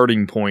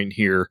starting point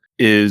here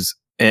is,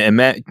 and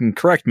Matt can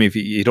correct me if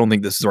you don't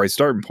think this is the right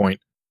starting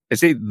point. I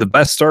say the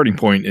best starting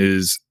point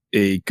is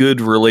a good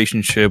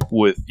relationship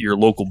with your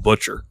local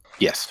butcher.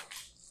 Yes,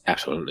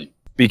 absolutely.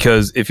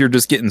 Because if you're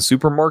just getting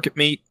supermarket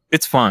meat,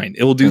 it's fine.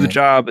 It will do the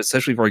job,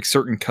 especially for like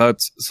certain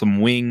cuts, some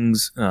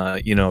wings.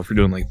 You know, if you're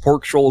doing like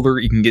pork shoulder,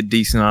 you can get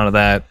decent out of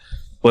that.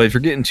 But if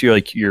you're getting to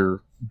like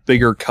your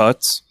bigger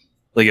cuts,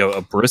 like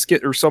a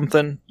brisket or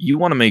something, you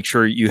want to make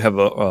sure you have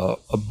a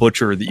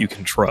butcher that you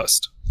can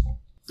trust.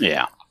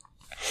 Yeah.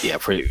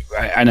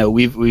 I know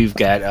we've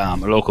got a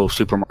local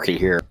supermarket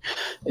here.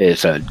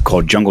 It's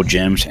called Jungle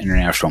Gyms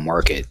International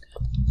Market,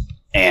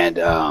 and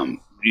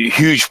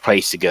huge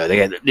place to go.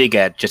 They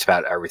got just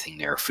about everything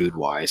there food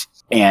wise,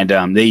 and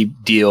they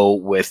deal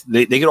with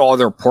they get all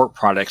their pork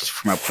products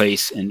from a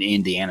place in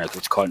Indiana.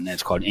 It's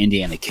called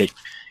Indiana Kitchen.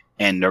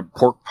 And their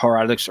pork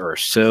products are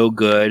so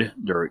good.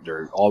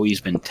 They're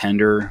always been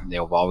tender. They've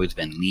always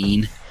been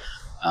lean.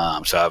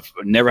 So I've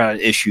never had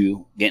an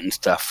issue getting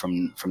stuff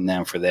from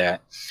them for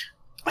that.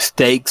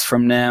 Steaks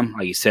from them,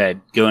 like you said,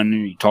 go in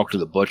there, you talk to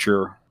the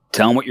butcher,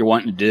 tell them what you're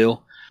wanting to do,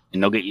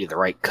 and they'll get you the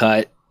right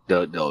cut.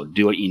 They'll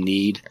do what you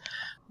need.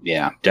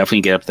 Yeah,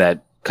 definitely get up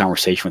that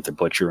conversation with the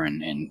butcher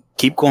and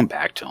keep going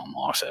back to them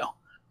also.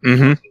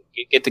 Mm-hmm.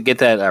 You get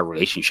that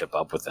relationship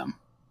up with them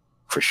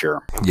for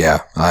sure.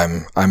 Yeah,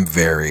 I'm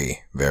very,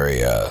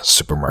 very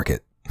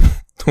supermarket.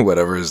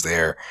 Whatever is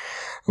there,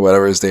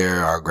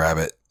 I'll grab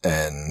it.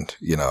 And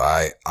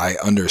I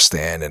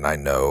understand and I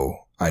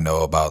know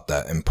about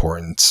that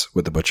importance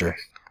with the butcher.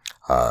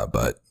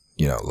 But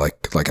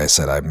like I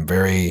said, I'm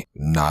very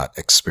not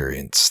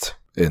experienced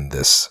in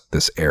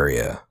this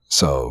area.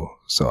 So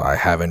I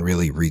haven't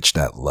really reached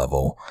that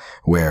level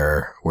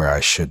where I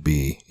should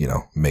be,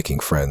 making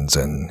friends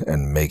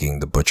and making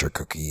the butcher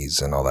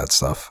cookies and all that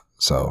stuff.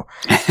 So,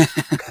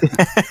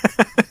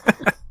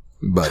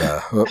 but,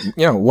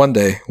 one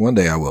day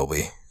I will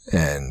be,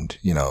 and,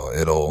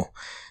 it'll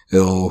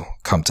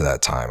come to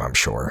that time, I'm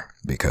sure,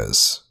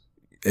 because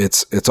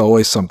it's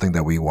always something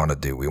that we want to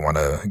do. We want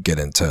to get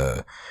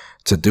into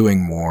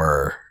doing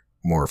more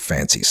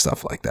fancy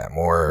stuff like that,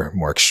 more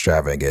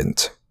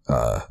extravagant,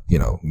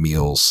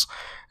 meals,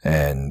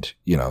 and,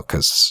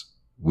 cause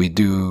we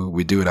do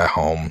it at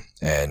home,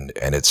 and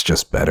it's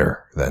just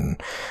better than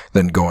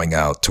going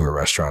out to a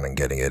restaurant and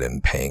getting it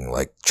and paying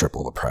like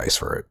triple the price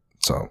for it.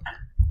 So,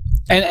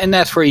 and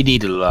that's where you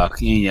need to look,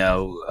 when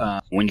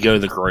you go to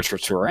the grocery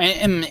store,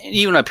 and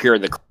even up here,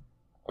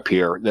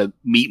 the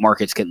meat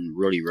market's getting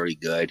really, really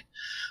good.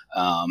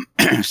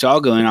 So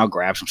I'll go in, I'll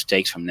grab some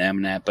steaks from them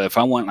and that. But if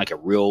I want like a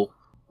real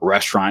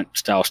restaurant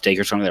style steak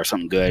or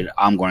something good,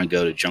 I'm going to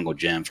go to Jungle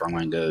Jim's, or I'm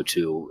going to go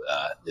to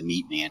the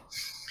Meat Man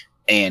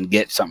and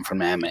get something from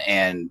them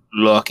and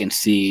look and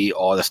see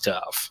all the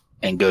stuff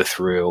and go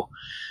through.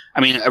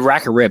 I mean, a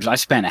rack of ribs, I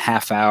spent a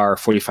half hour,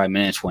 45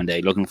 minutes one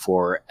day looking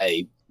for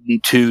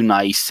two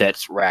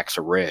nice racks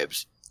of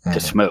ribs to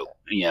smoke.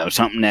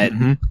 Something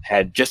that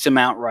had just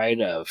amount right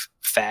of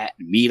fat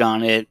and meat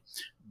on it.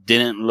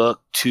 Didn't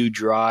look too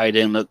dry,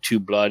 didn't look too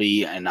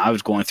bloody, and I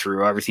was going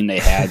through everything they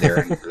had there.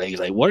 And the lady's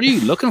like, "What are you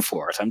looking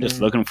for?" So I'm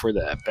just looking for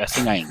the best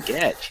thing I can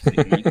get. She's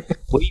like,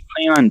 "What are you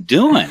planning on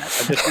doing?" I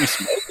said, "I just want to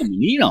smoke them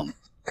and eat them."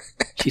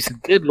 She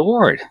said, "Good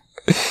Lord."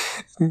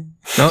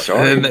 No,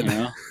 sorry,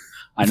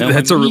 I know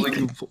that's a really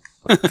good.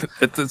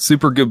 That's a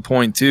super good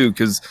point too,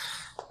 because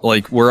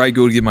like where I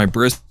go to get my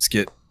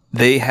brisket,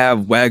 they have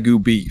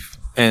Wagyu beef,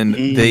 and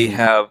they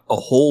have a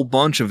whole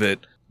bunch of it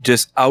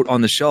just out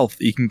on the shelf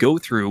that you can go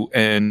through,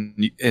 and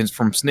it's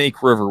from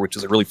Snake River, which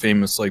is a really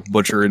famous like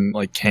butcher in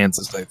like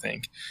Kansas, I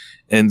think.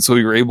 And so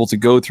you're able to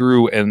go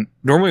through, and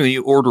normally when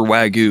you order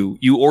Wagyu,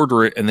 you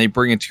order it and they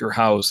bring it to your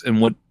house,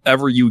 and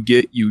whatever you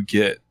get.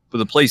 But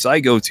the place I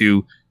go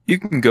to, you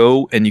can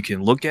go and you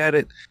can look at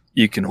it,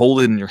 you can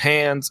hold it in your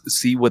hands,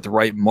 see what the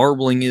right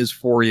marbling is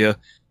for you,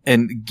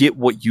 and get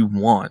what you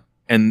want.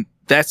 And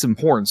that's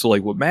important. So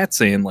like what Matt's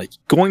saying, like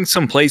going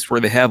someplace where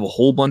they have a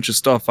whole bunch of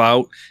stuff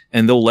out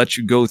and they'll let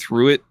you go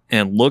through it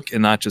and look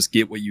and not just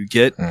get what you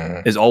get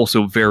is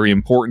also very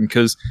important,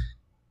 because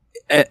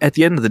at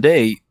the end of the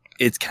day,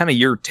 it's kind of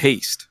your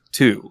taste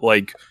too.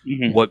 Like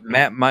what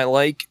Matt might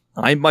like,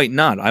 I might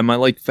not. I might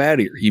like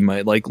fattier. He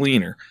might like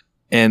leaner.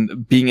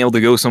 And being able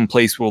to go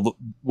someplace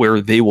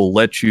where they will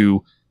let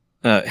you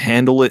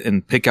handle it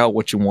and pick out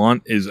what you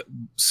want is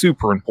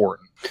super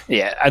important.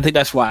 Yeah, I think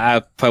that's why I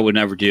probably would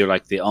never do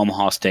like the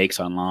Omaha Steaks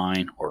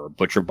online or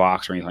Butcher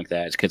Box or anything like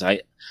that. It's because I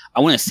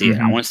want to see it.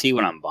 I want to see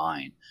what I'm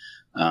buying.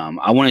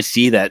 I want to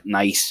see that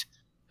nice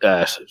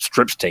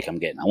strip steak I'm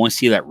getting. I want to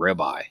see that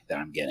ribeye that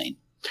I'm getting.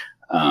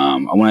 I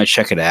want to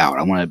check it out.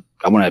 I want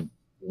to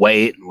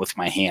weigh it with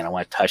my hand. I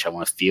want to touch it. I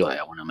want to feel it.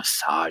 I want to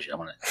massage it. I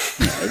want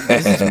to.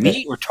 This is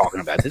meat we're talking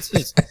about. This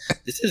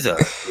is a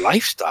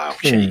lifestyle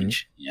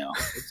change.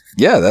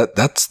 Yeah,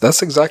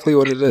 that's exactly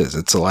what it is.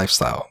 It's a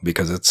lifestyle,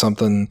 because it's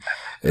something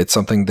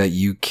that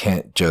you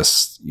can't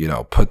just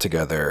put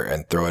together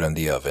and throw it in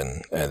the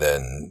oven and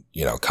then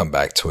come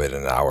back to it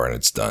in an hour and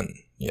it's done.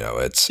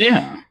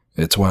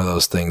 It's one of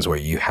those things where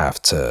you have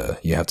to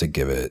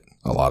give it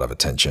a lot of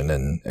attention,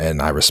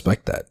 and I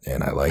respect that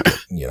and I like it.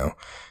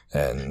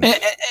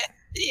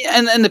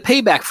 And the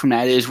payback from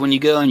that is when you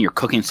go and you're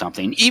cooking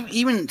something,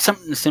 even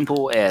something as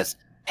simple as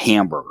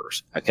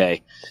hamburgers,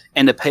 okay?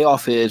 And the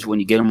payoff is when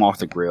you get them off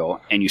the grill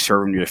and you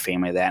serve them to your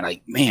family, that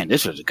like, man,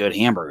 this is a good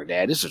hamburger,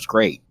 Dad. This is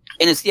great.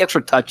 And it's the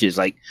extra touches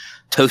like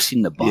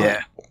toasting the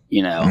bun,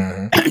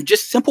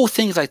 just simple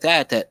things like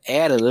that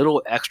add a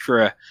little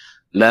extra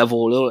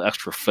level, a little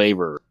extra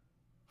flavor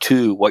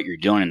to what you're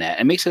doing in that.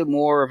 It makes it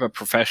more of a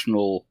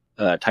professional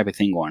type of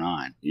thing going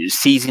on.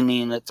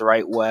 Seasoning it the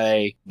right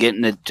way,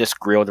 getting it just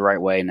grilled the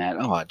right way, and that.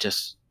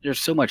 There's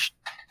so much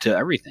to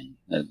everything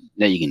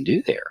that you can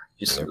do there.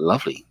 It's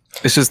lovely.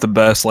 It's just the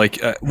best. Like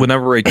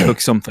whenever I cook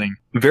something,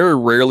 very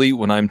rarely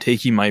when I'm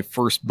taking my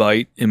first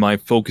bite am I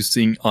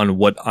focusing on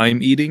what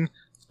I'm eating.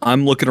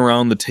 I'm looking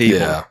around the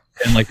table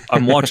and like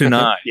I'm watching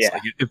eyes.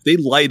 Like, if they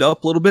light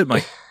up a little bit, I'm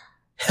like,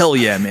 hell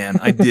yeah, man,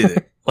 I did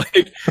it. Like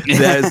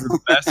that is the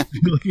best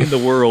feeling in the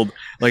world.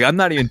 Like I'm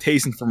not even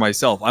tasting for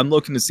myself. I'm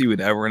looking to see what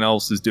everyone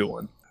else is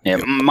doing. Yeah,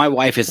 my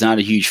wife is not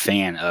a huge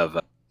fan of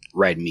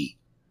red meat,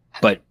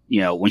 but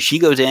when she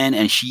goes in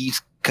and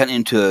she's cutting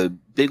into a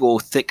big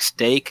old thick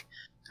steak,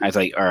 I was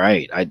like, all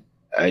right,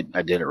 I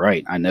did it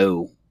right. I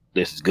know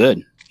this is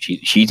good.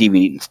 She's even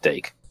eating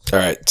steak. All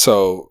right,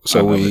 so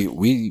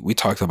we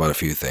talked about a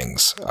few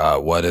things.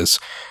 What is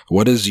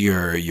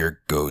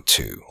your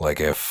go-to? Like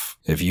if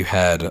you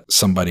had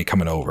somebody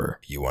coming over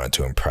you wanted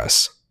to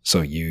impress,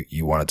 so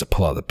you wanted to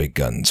pull out the big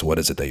guns, what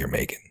is it that you're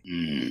making?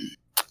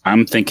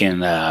 I'm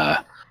thinking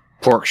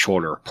pork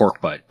shoulder,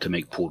 pork butt to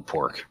make pulled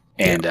pork,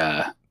 and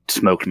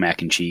smoked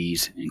mac and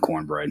cheese and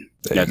cornbread.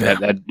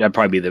 That'd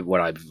probably be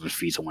what I would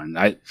feast on.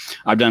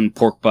 I've done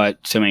pork butt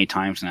so many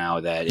times now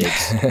that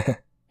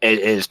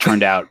it has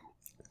turned out.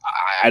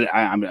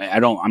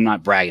 I'm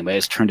not bragging, but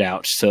it's turned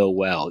out so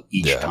well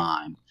each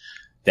time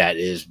that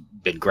has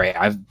been great.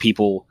 I have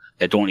people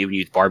that don't even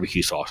use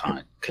barbecue sauce on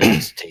it because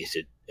it's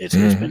tasted. It's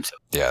expensive.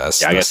 Yeah,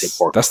 I gotta say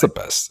pork. That's the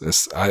best.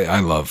 I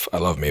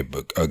love me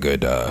a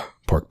good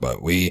pork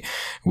butt. We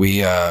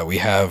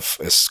have,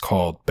 it's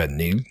called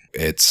benil.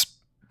 It's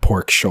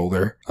pork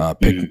shoulder,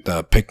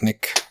 the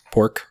picnic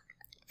pork.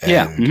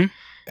 And,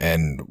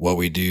 and what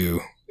we do,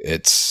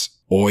 it's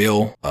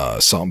oil,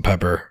 salt and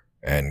pepper,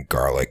 and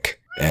garlic.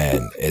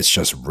 And it's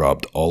just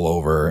rubbed all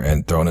over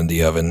and thrown in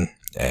the oven,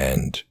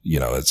 and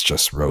it's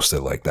just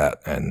roasted like that.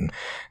 And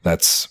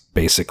that's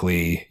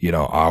basically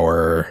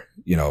our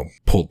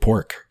pulled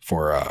pork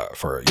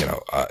for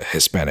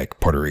Hispanic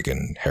Puerto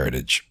Rican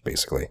heritage,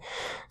 basically.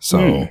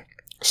 So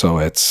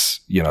it's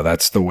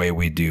that's the way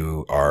we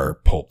do our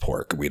pulled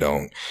pork. We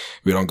don't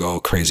go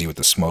crazy with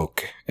the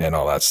smoke and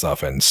all that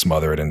stuff and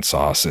smother it in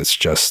sauce. It's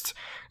just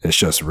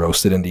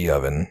roasted in the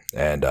oven,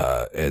 and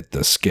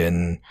the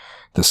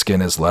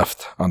skin is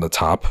left on the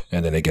top,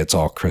 and then it gets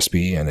all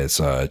crispy, and it's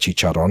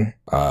chicharron,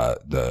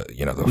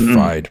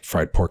 the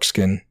fried pork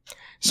skin.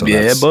 So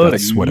that's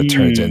what it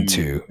turns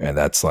into, and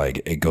that's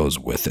like it goes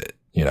with it,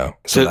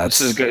 So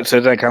that's is that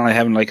kind of like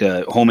having like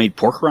a homemade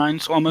pork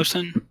rinds almost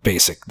then?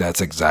 Basic.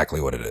 That's exactly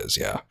what it is.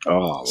 Yeah.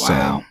 Oh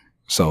wow.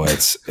 So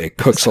it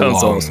cooks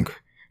along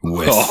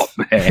with. Oh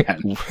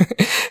man.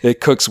 It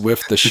cooks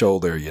with the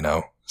shoulder,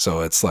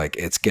 So it's like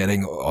it's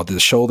getting the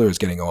shoulder is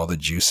getting all the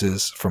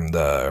juices from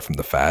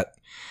the fat.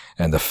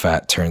 And the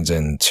fat turns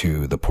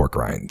into the pork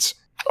rinds.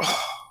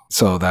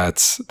 So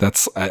that's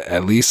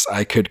at least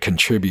I could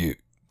contribute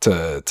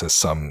to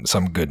some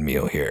good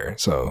meal here.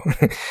 So,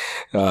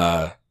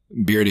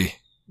 Beardy,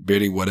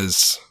 what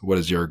is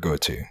your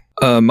go-to?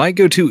 My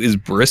go-to is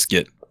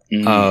brisket.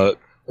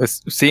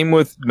 Same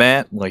with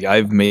Matt. Like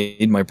I've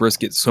made my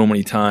brisket so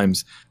many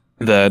times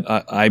that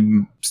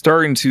I'm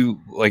starting to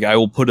I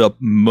will put up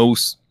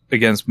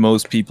against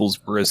most people's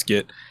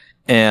brisket.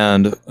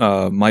 And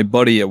my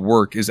buddy at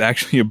work is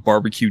actually a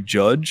barbecue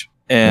judge,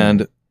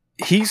 and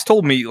he's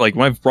told me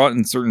when I've brought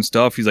in certain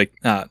stuff, he's like,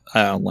 I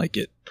don't like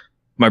it.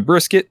 My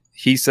brisket,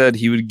 he said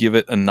he would give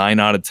it a 9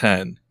 out of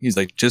 10. He's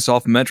like, just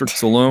off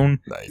metrics alone,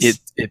 nice.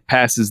 It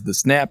passes the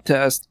snap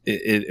test,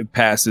 it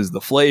passes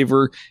the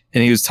flavor,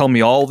 and he was telling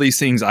me all these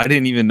things I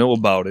didn't even know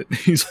about it.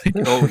 He's like,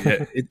 oh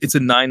yeah, it's a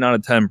 9 out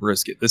of 10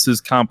 brisket. This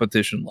is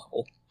competition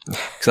level,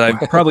 because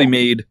I've probably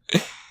made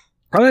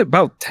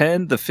about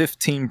 10 to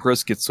 15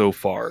 briskets so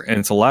far, and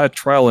it's a lot of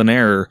trial and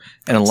error,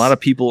 and a lot of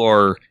people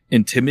are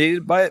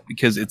intimidated by it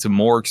because it's a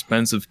more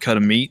expensive cut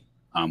of meat.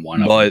 I'm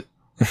one of them.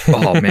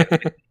 Oh man,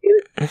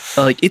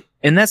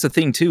 and that's the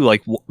thing too.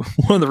 One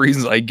of the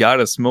reasons I got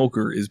a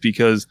smoker is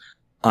because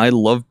I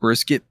love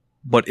brisket,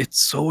 but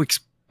it's so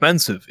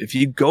expensive. If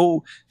you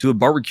go to a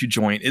barbecue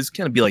joint, it's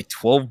gonna be like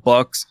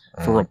 $12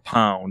 for a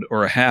pound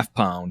or a half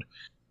pound,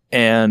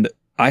 and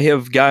I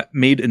have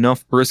made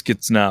enough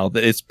briskets now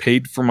that it's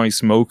paid for my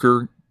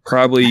smoker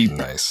probably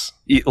nice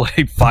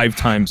 5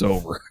 times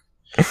over.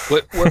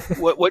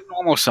 What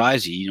normal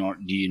size do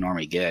you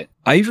normally get?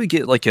 I usually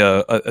get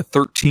a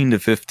 13 to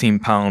 15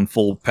 pound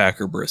full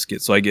packer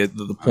brisket, so I get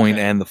the point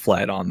and the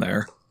flat on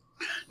there.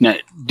 Now,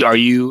 are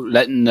you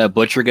letting the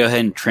butcher go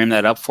ahead and trim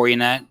that up for you,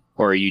 Nat,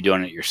 or are you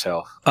doing it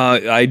yourself?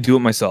 I do it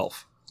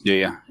myself.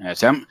 Yeah.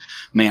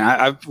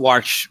 I've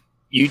watched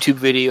YouTube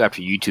video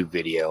after YouTube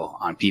video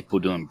on people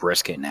doing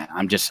brisket, and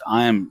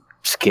I am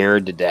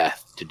scared to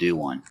death to do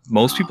one.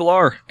 Most people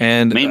are,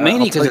 and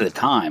mainly because of the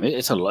time.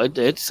 It's a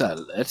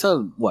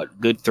what,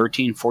 good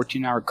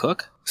 13-14 hour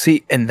cook.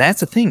 See, and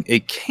that's the thing,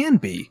 it can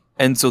be,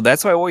 and so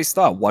that's why I always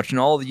thought, watching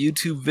all the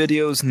YouTube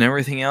videos and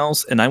everything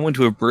else. And I went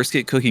to a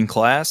brisket cooking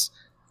class,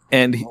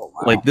 and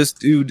this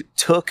dude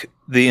took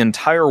the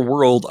entire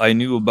world I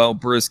knew about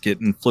brisket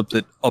and flipped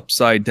it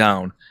upside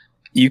down.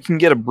 You can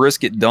get a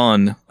brisket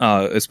done,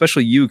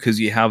 especially you, because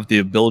you have the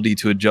ability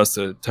to adjust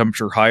the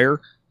temperature higher.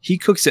 He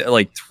cooks it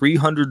at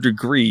 300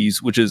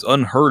 degrees, which is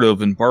unheard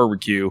of in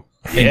barbecue,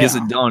 and gets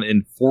it done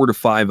in 4 to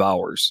 5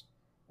 hours.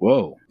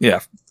 Whoa.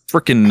 Yeah,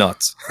 freaking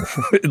nuts.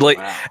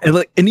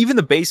 And even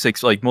the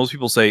basics, most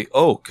people say,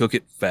 oh, cook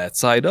it fat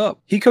side up.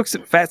 He cooks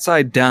it fat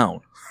side down.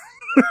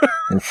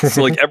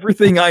 So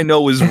everything I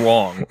know is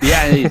wrong.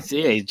 Yeah,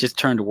 he just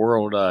turned the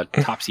world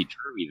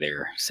topsy-turvy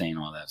there, saying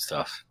all that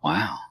stuff.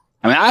 Wow.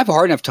 I have a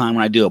hard enough time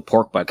when I do a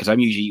pork butt because I'm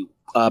usually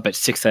up at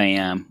 6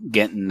 a.m.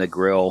 getting the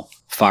grill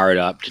fired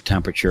up to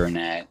temperature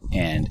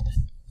and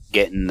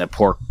getting the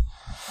pork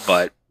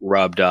butt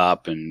rubbed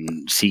up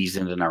and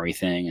seasoned and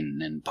everything,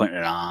 and then putting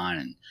it on,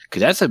 and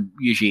because that's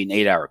usually an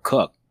 8-hour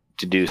cook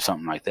to do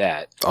something like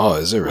that. Oh,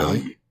 is it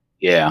really?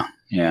 Yeah.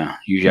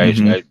 Usually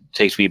it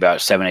takes me about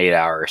 7-8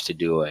 hours to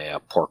do a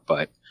pork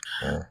butt.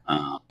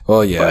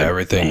 Well, yeah,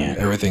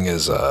 everything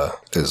is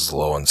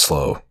low and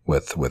slow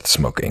with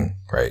smoking,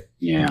 right?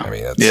 Yeah, I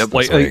mean that's the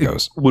way it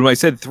goes. When I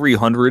said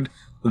 300,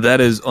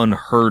 that is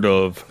unheard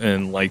of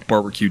in like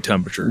barbecue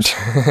temperatures.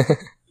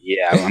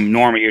 Yeah,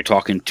 normally you're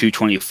talking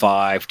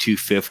 225,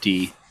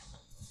 250,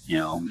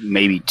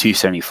 maybe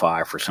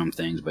 275 for some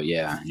things, but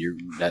yeah, you're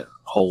that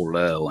whole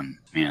low. And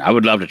man, I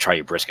would love to try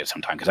your brisket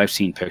sometime because I've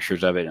seen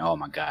pictures of it. And, oh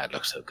my god, it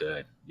looks so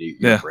good.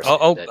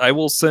 I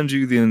will send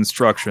you the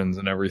instructions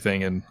and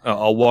everything, and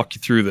I'll walk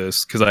you through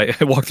this because I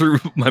walked through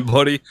my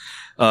buddy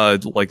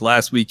like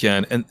last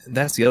weekend, and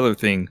that's the other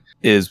thing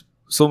is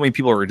so many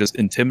people are just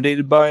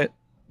intimidated by it,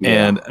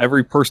 and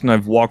every person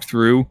I've walked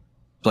through,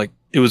 like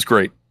it was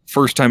great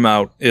first time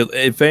out.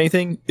 If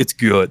anything, it's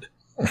good.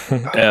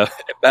 At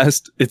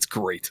best, it's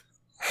great.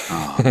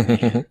 Oh,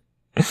 man.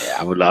 Yeah,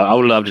 I would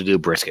love to do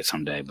brisket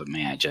someday, but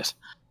man,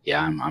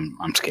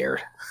 I'm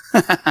scared.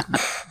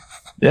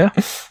 Yeah.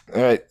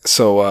 All right.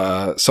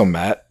 So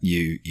Matt,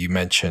 you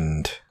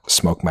mentioned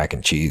smoked mac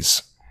and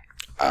cheese.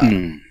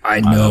 I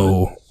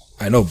know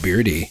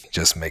Beardy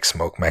just makes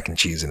smoked mac and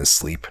cheese in his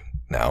sleep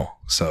now.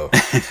 So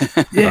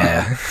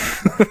yeah.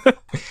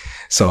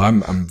 So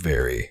I'm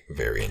very,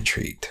 very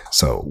intrigued.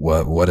 So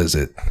what is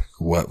it?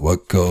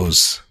 What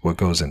goes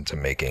into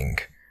making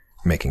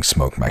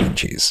smoked mac and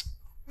cheese?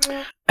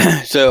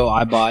 So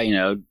I buy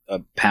a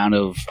pound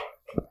of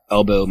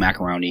elbow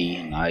macaroni,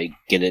 and I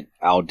get it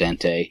al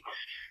dente,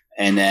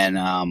 and then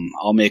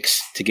I'll mix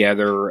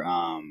together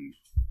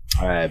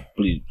I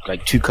believe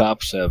like 2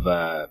 cups of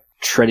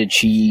shredded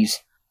cheese,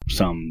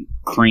 some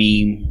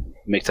cream.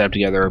 Mix that up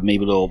together,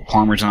 maybe a little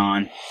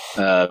Parmesan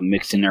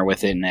mixed in there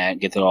with it, and that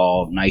gets it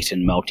all nice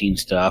and melting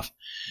stuff.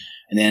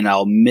 And then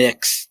I'll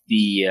mix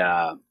the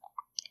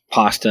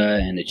pasta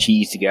and the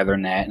cheese together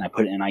in that, and I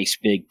put it in a nice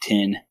big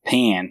tin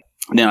pan.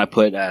 And then I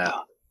put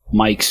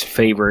Mike's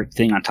favorite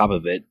thing on top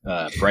of it,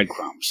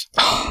 breadcrumbs.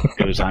 It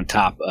goes on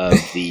top of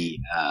the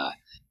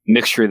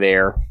mixture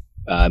there.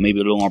 Maybe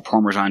a little more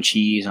Parmesan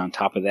cheese on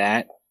top of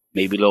that.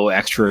 Maybe a little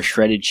extra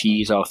shredded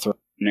cheese I'll throw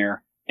in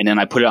there. And then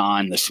I put it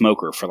on the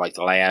smoker for like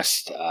the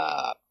last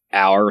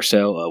hour or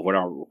so of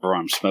whatever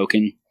I'm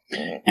smoking.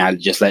 And I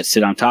just let it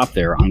sit on top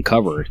there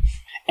uncovered.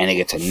 And it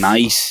gets a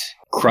nice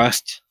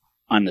crust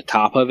on the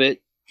top of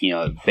it.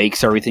 It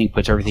bakes everything,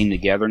 puts everything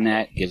together in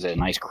that, gives it a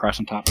nice crust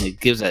on top. And it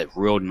gives that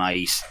real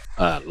nice,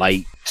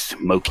 light,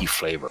 smoky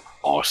flavor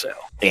also.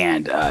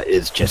 And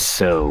it's just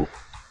so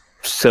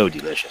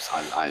delicious.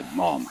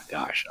 Oh my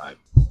gosh.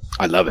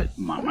 I love it.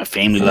 My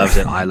family loves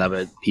it. I love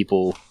it.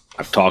 People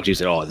I've talked to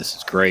said, "Oh, this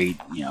is great."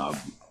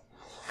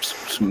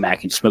 Smoked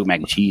mac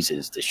and cheese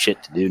is the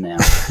shit to do now.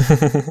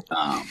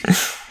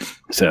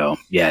 So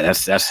yeah,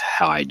 that's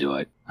how I do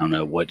it. I don't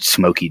know what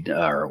Smokey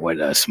or what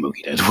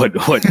Smokey does. What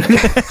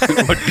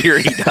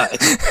Beery does.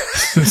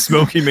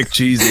 Smokey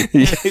McCheesy.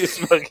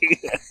 Smokey.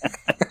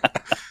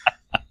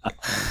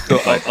 So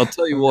I'll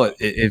tell you what.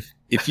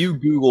 If you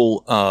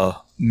Google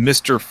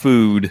Mr.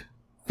 Food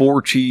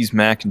 4-cheese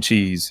mac and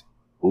cheese,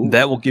 ooh,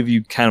 that will give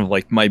you kind of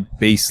like my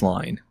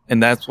baseline.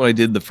 And that's what I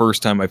did the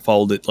first time. I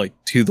followed it like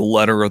to the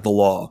letter of the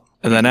law.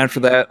 And then after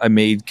that, I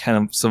made kind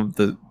of some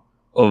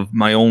of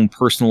my own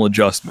personal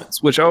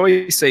adjustments, which I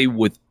always say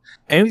with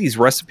any of these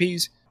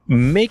recipes,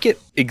 make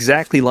it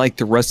exactly like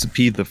the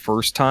recipe the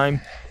first time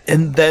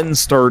and then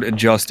start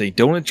adjusting.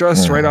 Don't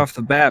adjust right off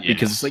the bat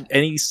because it's like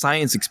any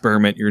science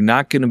experiment. You're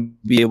not going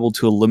to be able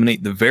to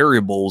eliminate the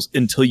variables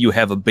until you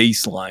have a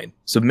baseline.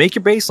 So make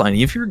your baseline.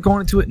 If you're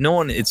going into it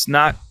knowing it's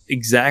not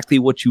exactly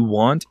what you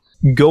want,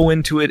 go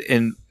into it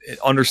and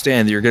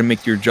understand that you're going to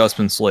make your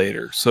adjustments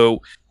later.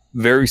 So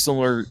very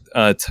similar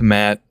to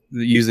Matt,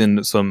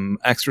 using some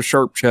extra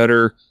sharp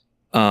cheddar.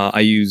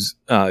 I use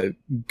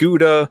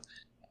Gouda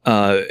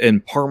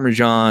and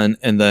Parmesan,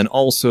 and then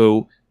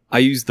also I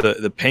use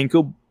the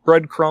panko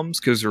breadcrumbs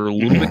because they're a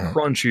little bit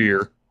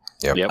crunchier.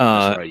 Yep, that's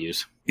what I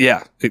use.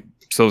 Yeah.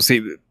 So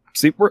see,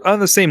 we're on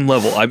the same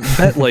level. I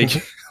bet like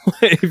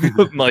if you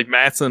put like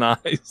Matt's and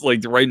I's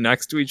like right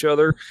next to each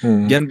other,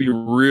 again, be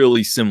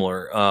really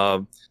similar.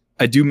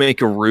 I do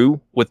make a roux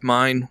with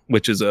mine,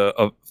 which is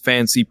a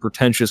fancy,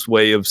 pretentious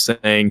way of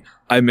saying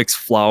I mix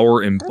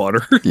flour and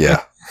butter.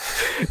 Yeah.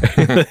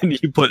 And then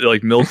you put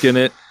like milk in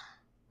it.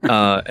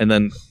 And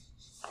then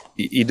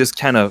you just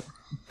kind of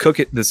cook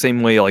it the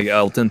same way like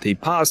al dente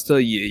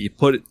pasta. You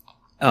put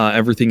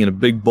everything in a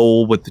big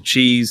bowl with the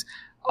cheese.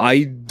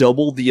 I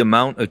double the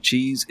amount of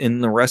cheese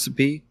in the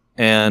recipe,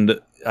 and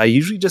I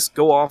usually just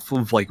go off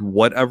of like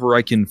whatever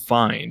I can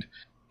find,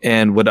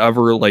 and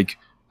whatever like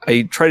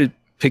I try to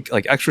pick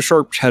like extra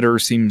sharp cheddar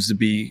seems to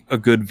be a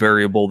good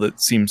variable that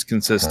seems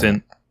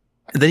consistent.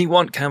 And then you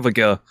want kind of like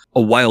a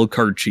wild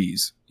card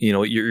cheese,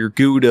 your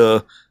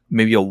Gouda,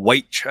 maybe a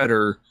white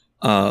cheddar,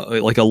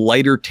 like a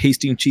lighter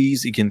tasting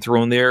cheese you can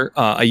throw in there.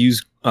 I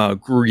use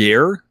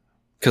Gruyere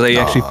because I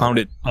actually Oh, found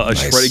it a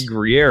nice. shredded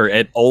Gruyere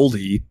at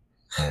Aldi,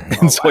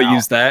 Mhm. and so wow. I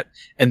used that,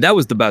 and that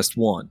was the best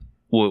one.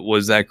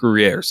 Was that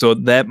Gruyere? So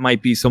that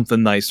might be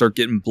something that I start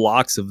getting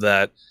blocks of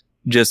that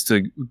just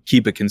to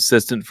keep it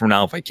consistent for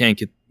now. If I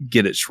can't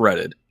get it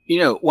shredded,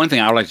 One thing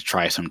I would like to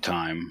try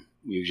sometime.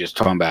 We were just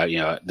talking about,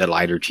 the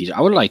lighter cheese.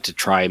 I would like to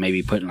try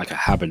maybe putting like a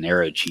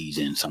habanero cheese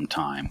in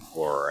sometime,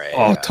 or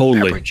a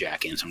totally. pepper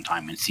jack in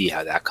sometime, and see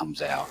how that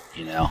comes out.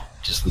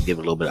 Just to give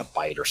it a little bit of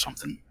bite or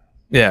something.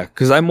 Yeah,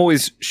 because I'm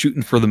always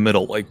shooting for the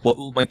middle. Like, what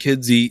will my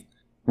kids eat?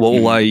 What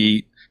will I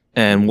eat?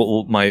 And what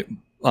will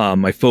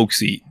my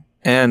folks eat?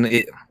 And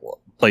it,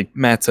 like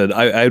Matt said,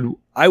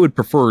 I would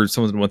prefer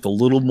something with a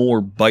little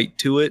more bite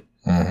to it.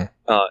 Mhm.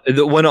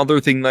 The one other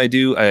thing that I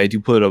do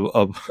put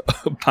a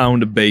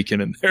pound of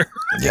bacon in there.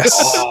 Yes.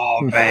 Oh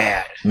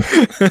man!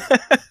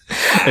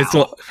 And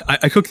so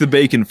I cook the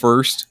bacon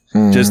first,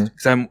 Mhm. just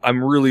because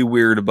I'm really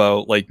weird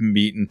about like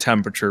meat and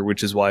temperature,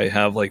 which is why I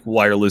have like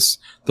wireless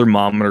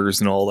thermometers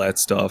and all that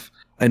stuff.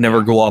 I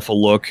never go off a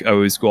look; I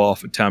always go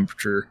off a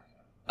temperature.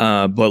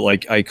 But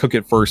like I cook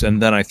it first,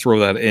 and then I throw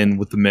that in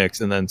with the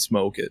mix, and then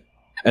smoke it.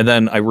 And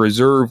then I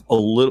reserve a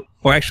little.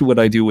 Or actually, what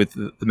I do with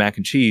the mac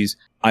and cheese,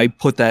 I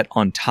put that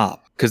on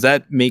top because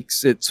that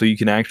makes it so you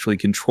can actually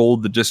control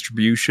the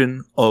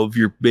distribution of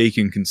your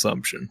bacon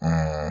consumption,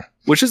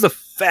 which is the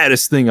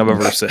fattest thing I've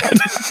ever said.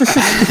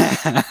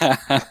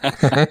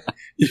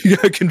 You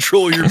gotta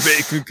control your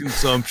bacon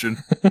consumption.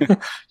 You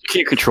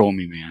can't control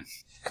me, man.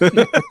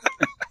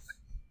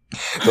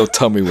 Don't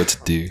tell me what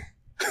to do.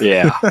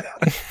 Yeah.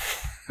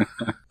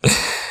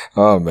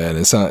 Oh man,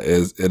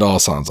 it all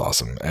sounds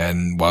awesome.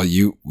 And while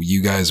you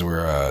guys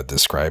were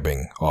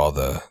describing all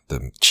the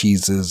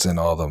cheeses and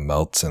all the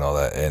melts and all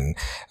that, and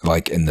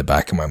like in the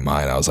back of my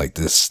mind, I was like,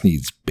 this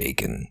needs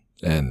bacon,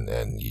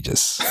 and you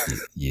just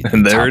you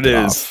And there topped it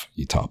is. off.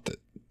 You topped it.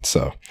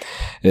 So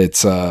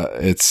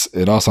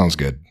it all sounds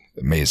good,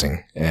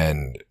 amazing,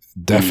 and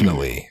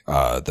definitely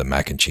the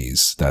mac and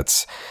cheese.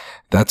 That's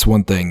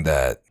one thing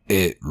that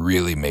it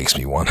really makes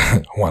me want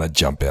to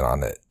jump in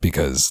on it,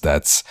 because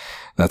that's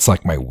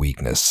like my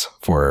weakness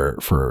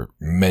for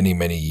many,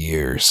 many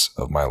years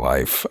of my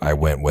life. I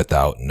went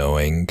without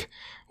knowing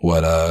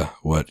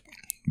what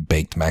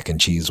baked mac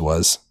and cheese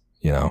was.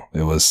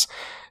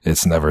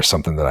 It's never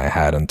something that I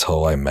had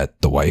until I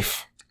met the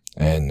wife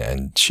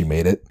and she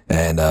made it.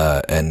 And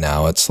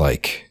now it's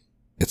like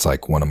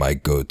one of my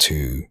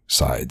go-to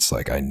sides.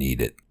 Like I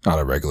need it on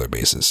a regular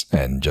basis,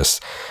 and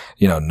just,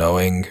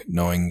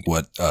 knowing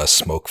what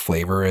smoke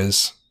flavor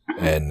is,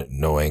 and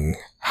knowing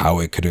how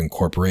it could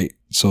incorporate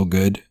so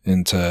good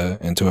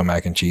into a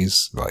mac and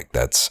cheese, like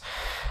that's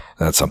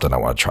something I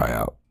want to try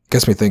out.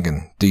 Gets me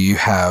thinking, do you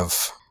have,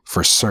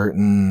 for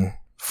certain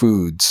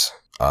foods,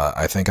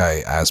 I think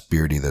I asked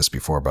Beardy this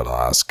before, but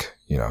I'll ask,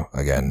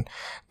 again,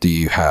 do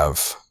you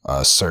have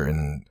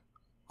certain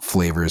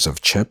flavors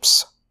of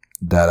chips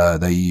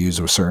that you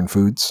use with certain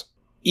foods?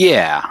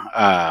 Yeah,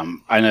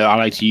 I know. I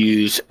like to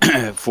use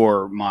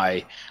when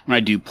I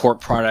do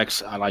pork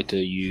products, I like to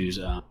use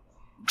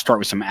start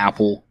with some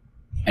apple,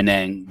 and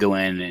then go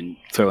in and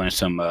throw in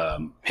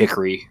some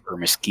hickory or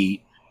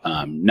mesquite.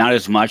 Not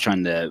as much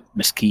on the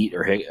mesquite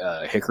or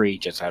hickory,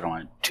 just I don't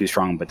want it too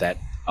strong. But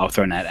I'll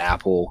throw in that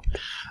apple,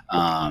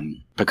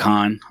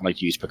 pecan. I like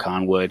to use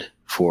pecan wood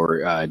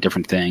for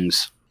different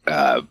things.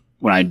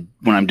 When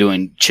I'm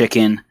doing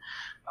chicken,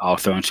 I'll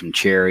throw in some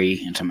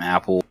cherry and some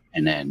apple.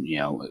 And then,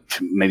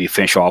 maybe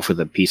finish off with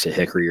a piece of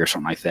hickory or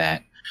something like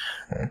that.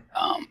 Okay.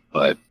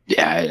 But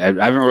yeah,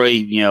 I haven't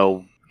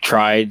really,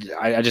 tried.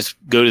 I just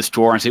go to the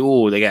store and say,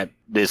 oh, they got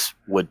this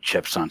wood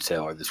chips on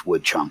sale, or this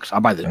wood chunks. I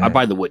buy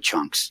the wood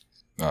chunks.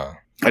 I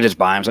just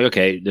buy them. It's like,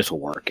 okay, this will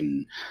work.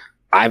 And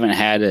I haven't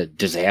had a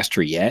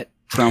disaster yet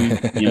from,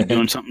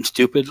 doing something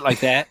stupid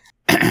like that.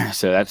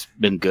 So that's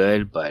been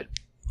good. But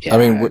yeah, I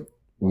mean,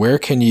 where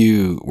can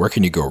you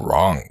go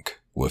wrong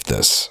with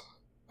this?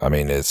 I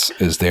mean,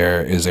 is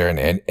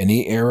there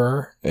any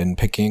error in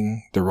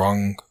picking the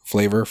wrong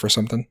flavor for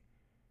something?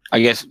 I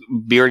guess,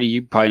 Beardy,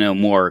 you probably know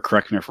more.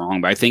 Correct me if I'm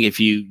wrong, but I think if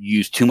you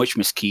use too much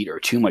mesquite or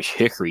too much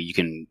hickory, you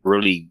can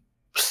really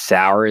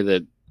sour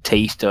the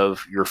taste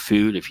of your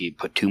food. If you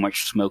put too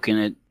much smoke in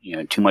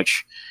it, too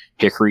much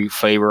hickory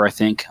flavor, I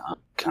think,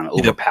 kind of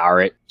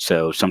overpower it.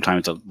 So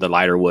sometimes the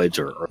lighter woods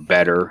are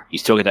better. You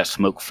still get that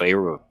smoke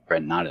flavor,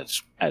 but not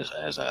as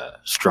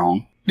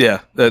strong. Yeah,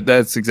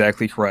 that's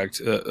exactly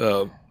correct.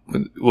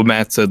 What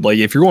Matt said, like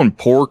if you're going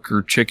pork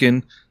or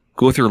chicken,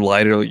 go with your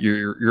lighter,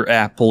 your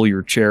apple,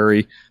 your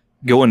cherry.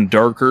 Go in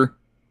darker,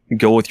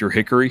 go with your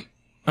hickory.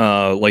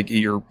 Like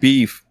your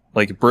beef,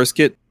 like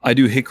brisket, I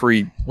do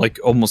hickory like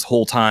almost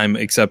whole time,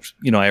 except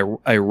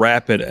I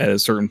wrap it at a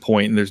certain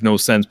point, and there's no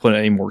sense putting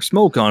any more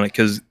smoke on it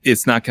because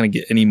it's not going to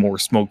get any more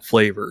smoke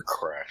flavor.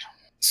 Correct.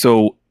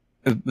 So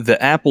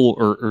the apple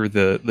or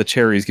the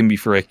cherry is going to be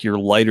for like your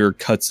lighter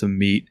cuts of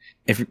meat.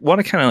 If you want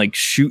to kind of like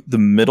shoot the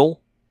middle,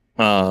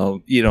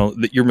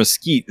 your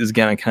mesquite is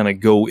going to kind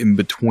of go in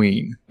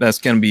between. That's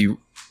going to be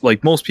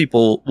like, most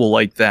people will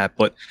like that,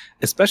 but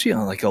especially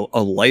on like a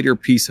lighter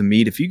piece of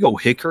meat, if you go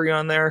hickory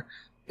on there,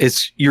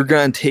 you're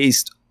gonna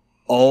taste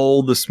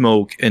all the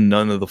smoke and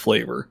none of the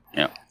flavor.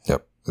 Yeah.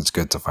 Yep. It's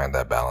good to find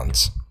that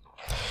balance.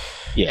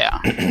 Yeah.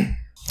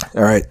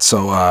 All right.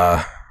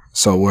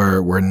 So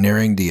we're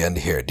nearing the end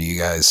here. Do you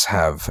guys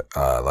have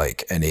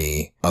like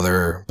any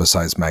other,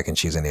 besides mac and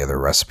cheese, any other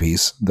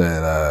recipes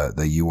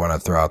that you want to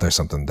throw out there?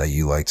 Something that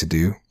you like to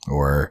do,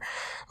 or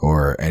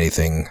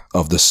anything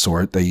of the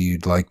sort that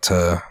you'd like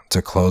to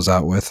close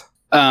out with?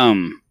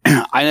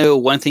 I know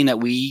one thing that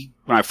when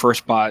I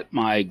first bought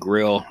my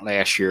grill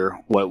last year,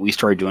 what we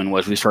started doing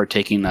was we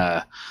started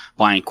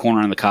buying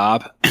corn on the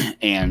cob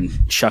and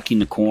shucking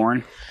the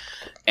corn,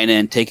 and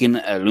then taking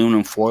an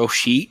aluminum foil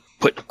sheet,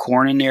 put the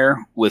corn in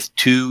there with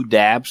 2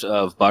 dabs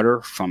of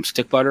butter from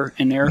stick butter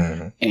in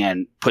there,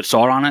 and put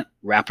salt on it,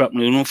 wrap it up in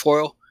aluminum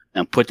foil,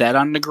 and put that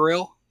on the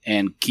grill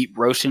and keep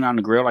roasting on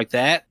the grill like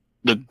that.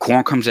 The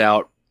corn comes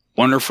out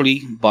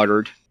wonderfully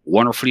buttered,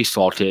 wonderfully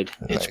salted.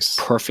 Nice. It's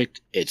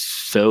perfect. It's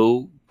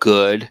so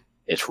good.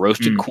 It's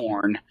roasted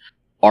corn,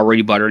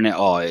 already butter in it.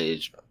 Oh,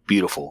 it's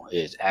beautiful.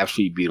 It's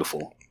absolutely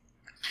beautiful.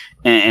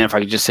 And if I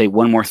could just say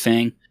one more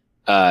thing,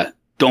 even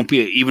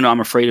though I'm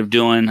afraid of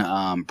doing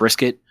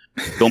brisket,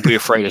 don't be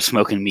afraid of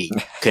smoking meat,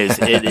 because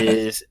it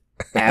is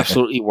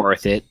absolutely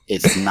worth it.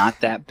 It's not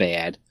that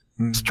bad.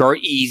 Start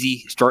easy.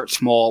 Start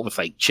small with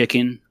like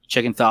chicken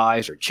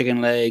thighs or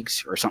chicken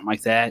legs or something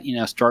like that.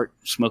 Start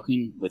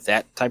smoking with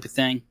that type of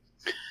thing,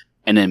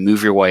 and then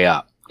move your way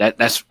up.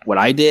 That's what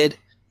I did.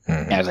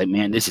 And I was like,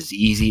 man, this is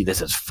easy.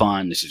 This is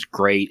fun. This is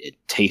great. It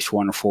tastes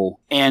wonderful.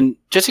 And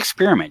just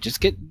experiment.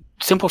 Just get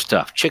simple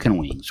stuff. Chicken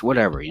wings,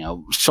 whatever,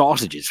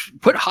 sausages.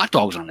 Put hot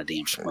dogs on the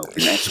damn smoke.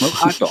 Smoke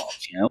hot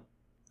dogs,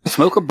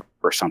 Smoke a burger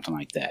or something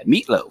like that.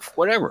 Meatloaf,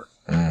 whatever.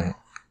 All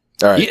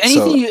right.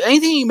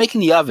 Anything you make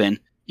in the oven,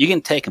 you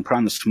can take and put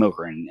on the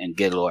smoker and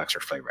get a little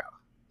extra flavor out.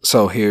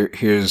 So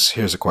here's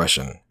a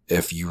question.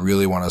 If you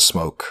really want to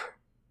smoke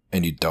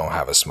and you don't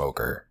have a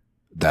smoker,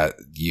 that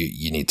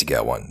you need to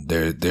get one.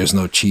 There's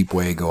no cheap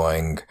way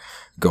throwing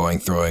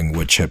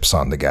wood chips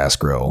on the gas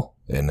grill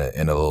in a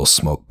little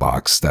smoke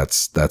box.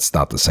 That's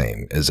not the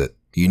same, is it?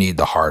 You need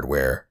the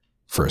hardware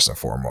first and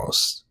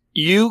foremost.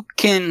 You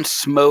can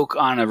smoke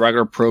on a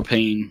regular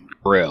propane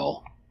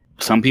grill.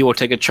 Some people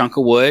take a chunk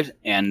of wood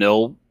and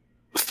they'll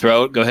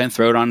go ahead and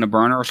throw it on the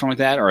burner or something like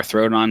that, or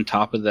throw it on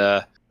top of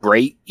the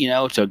grate,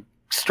 so it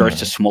starts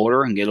to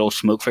smolder and get a little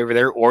smoke flavor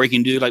there. Or you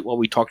can do like what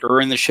we talked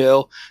earlier in the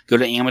show. Go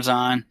to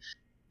Amazon.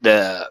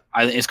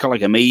 It's called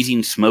like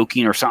Amazing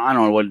Smoking or something. I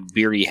don't know what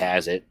Beardy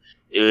has it.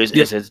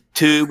 It's a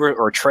tube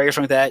or a tray or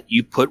something like that.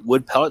 You put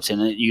wood pellets in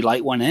it. You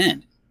light one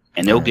end,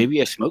 and they'll give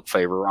you a smoke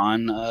flavor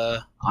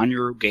on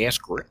your gas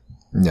grill.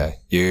 Yeah,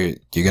 you're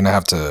gonna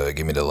have to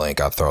give me the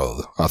link. I'll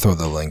throw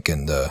the link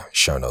in the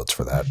show notes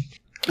for that.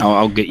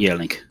 I'll get you a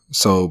link.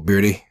 So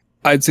Beardy,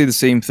 I'd say the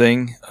same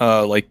thing.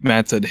 Like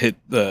Matt said, hit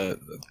the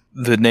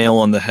nail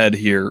on the head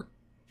here.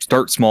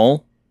 Start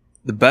small.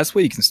 The best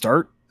way you can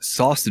start,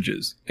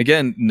 sausages.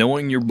 Again,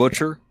 knowing your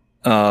butcher.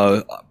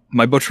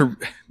 My butcher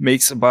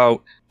makes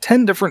about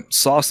 10 different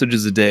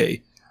sausages a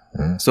day.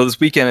 So this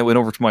weekend I went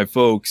over to my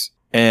folks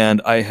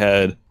and I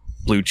had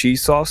blue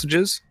cheese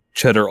sausages,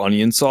 cheddar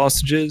onion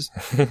sausages,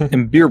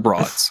 and beer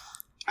brats.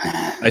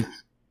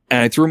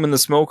 I threw them in the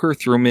smoker,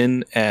 threw them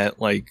in at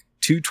like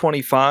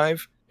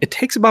 225. It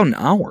takes about an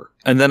hour.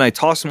 And then I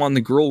toss them on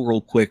the grill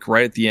real quick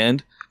right at the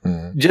end,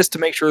 just to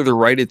make sure they're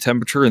right at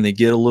temperature and they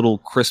get a little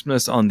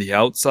crispness on the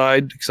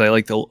outside, because I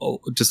like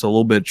just a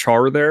little bit of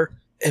char there.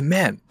 And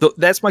man,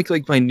 that's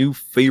my new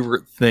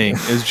favorite thing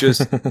is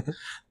just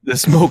the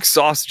smoked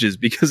sausages,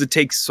 because it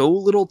takes so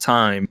little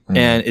time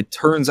and it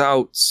turns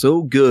out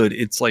so good.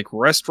 It's like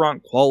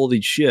restaurant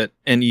quality shit,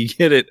 and you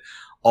get it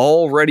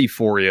all ready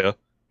for you,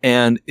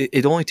 and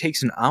it only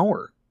takes an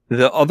hour.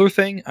 The other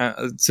thing,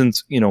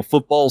 since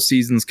football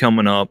season's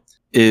coming up,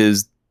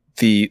 is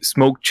the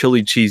smoked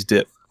chili cheese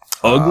dip.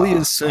 Ugly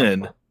as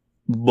sin,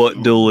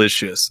 but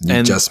delicious.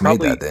 You just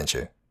made that, didn't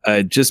you?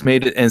 I just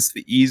made it, and it's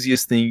the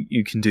easiest thing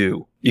you can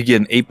do. You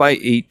get an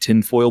 8x8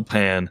 tinfoil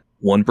pan,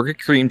 1 brick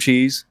of cream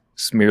cheese,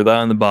 smear that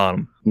on the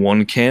bottom,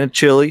 1 can of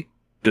chili,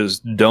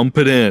 just dump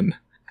it in,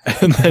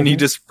 and then you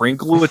just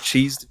sprinkle with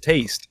cheese to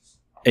taste.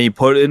 And you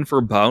put it in for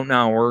about an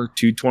hour,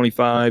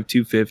 225,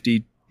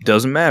 250,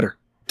 doesn't matter.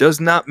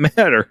 Does not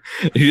matter.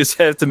 You just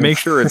have to make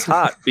sure it's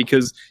hot,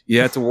 because you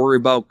have to worry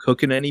about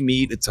cooking any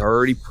meat. It's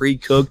already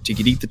pre-cooked. You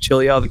could eat the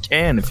chili out of the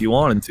can if you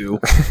wanted to.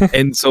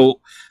 And so,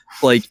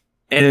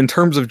 and in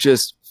terms of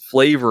just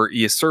flavor,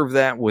 you serve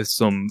that with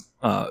some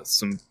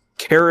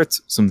carrots,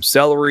 some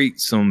celery,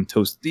 some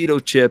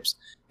Tostito chips.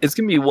 It's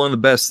going to be one of the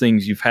best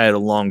things you've had in a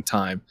long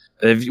time.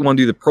 If you want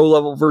to do the pro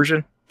level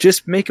version,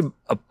 just make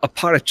a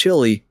pot of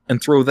chili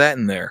and throw that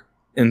in there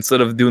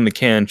instead of doing the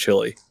canned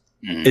chili.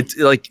 It's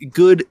like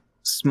good,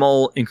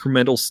 small,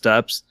 incremental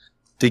steps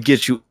to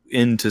get you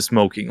into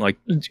smoking.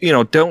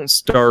 Don't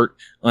start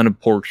on a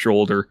pork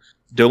shoulder.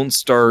 Don't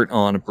start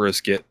on a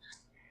brisket.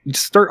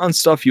 Just start on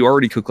stuff you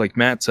already cook, like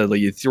Matt said.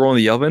 Like, you throw in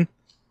the oven,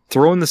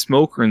 throw in the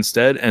smoker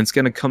instead, and it's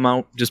going to come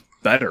out just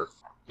better.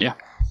 Yeah.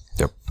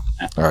 Yep.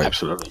 All right.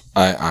 Absolutely.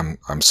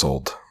 I'm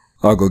sold.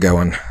 I'll go get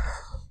one.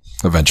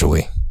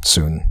 eventually,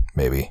 soon,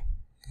 maybe.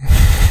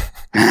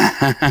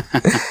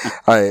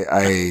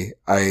 I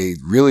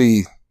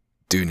really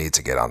do need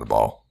to get on the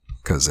ball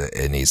because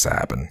it needs to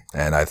happen,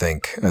 and I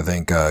think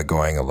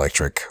going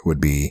electric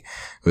would be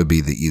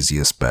the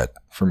easiest bet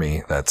for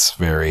me. That's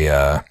very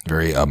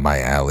up my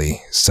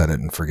alley, set it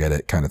and forget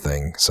it kind of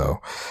thing.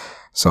 So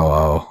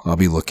I'll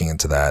be looking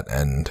into that,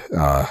 and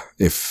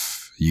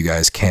if you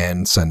guys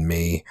can send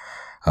me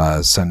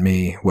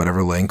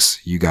whatever links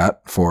you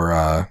got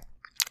for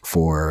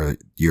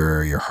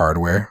your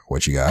hardware,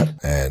 what you got,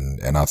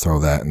 and I'll throw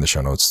that in the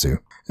show notes too.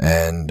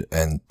 And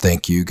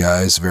thank you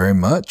guys very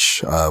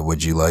much.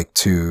 Would you like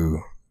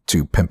to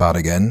pimp out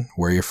again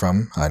where you're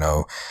from? I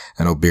know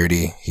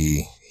Beardy,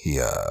 he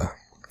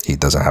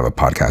doesn't have a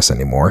podcast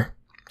anymore.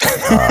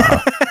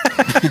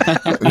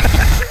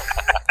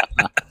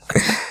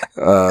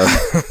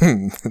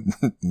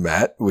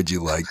 Matt, would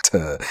you like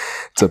to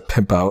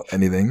pimp out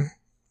anything?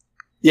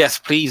 Yes,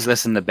 please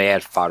listen to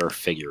Bad Fodder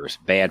Figures.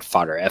 Bad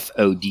Fodder,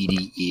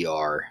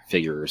 FODDER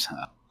Figures.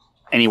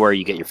 Anywhere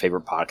you get your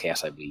favorite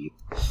podcast, I believe.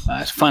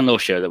 It's a fun little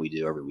show that we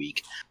do every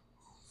week.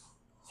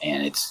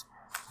 And it's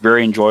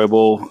very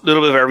enjoyable. A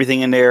little bit of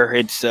everything in there.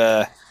 It's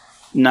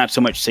not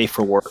so much safe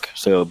for work,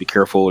 so be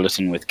careful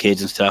listening with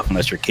kids and stuff.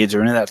 Unless your kids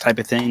are into that type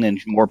of thing, then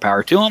more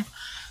power to them.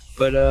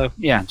 But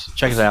yeah,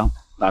 check us out.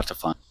 Lots of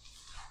fun.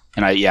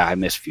 And I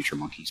miss Future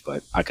Monkeys,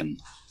 but I can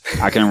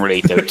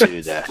relate though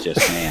to that. Just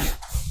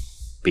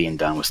being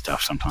done with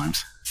stuff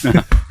sometimes.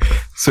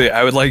 So yeah,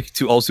 I would like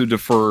to also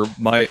defer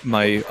my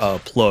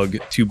plug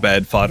to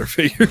Bad Fodder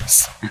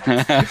Figures.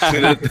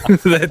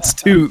 That's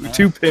two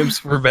pimps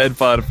for Bad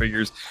Fodder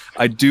Figures.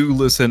 I do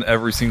listen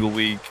every single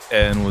week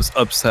and was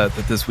upset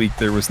that this week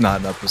there was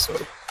not an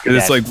episode.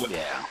 It's like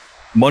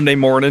Monday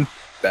morning.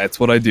 That's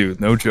what I do.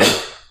 No joke.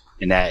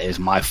 And that is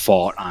my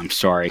fault. I'm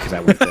sorry because I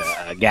went to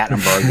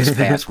Gatlinburg this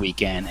past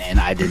weekend and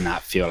I did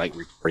not feel like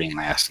recording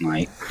last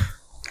night.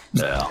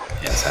 So,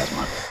 yes, that's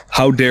my fault.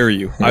 How dare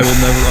you? I will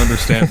never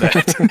understand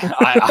that.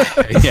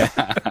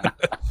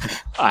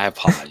 I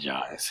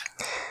apologize.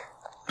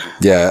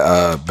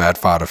 Yeah, Bad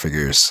Fodder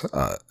Figures.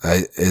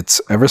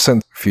 It's ever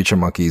since Future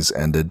Monkeys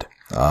ended.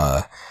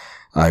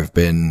 I've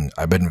been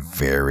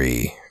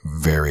very,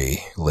 very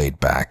laid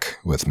back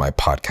with my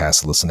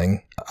podcast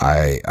listening.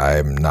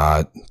 I'm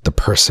not the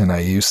person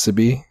I used to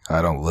be.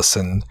 I don't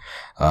listen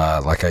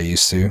like I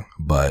used to.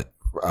 But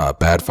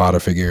Bad Fodder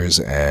Figures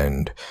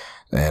and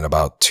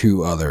about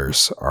two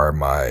others are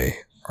my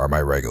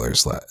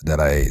regulars that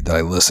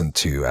I listen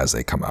to as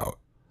they come out.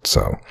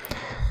 So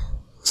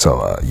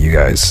you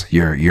guys,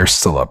 you're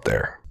still up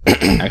there.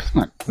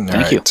 Excellent.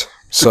 Thank you.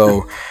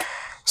 So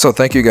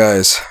thank you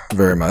guys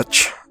very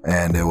much,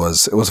 and it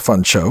was a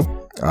fun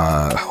show.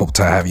 Hope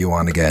to have you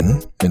on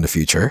again in the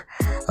future.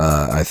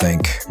 I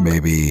think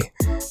maybe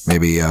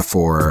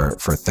for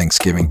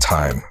Thanksgiving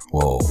time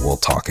we'll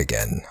talk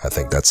again. I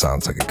think that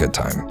sounds like a good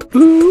time.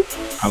 Ooh,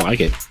 I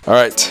like it. All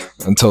right.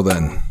 Until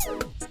then,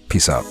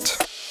 peace out.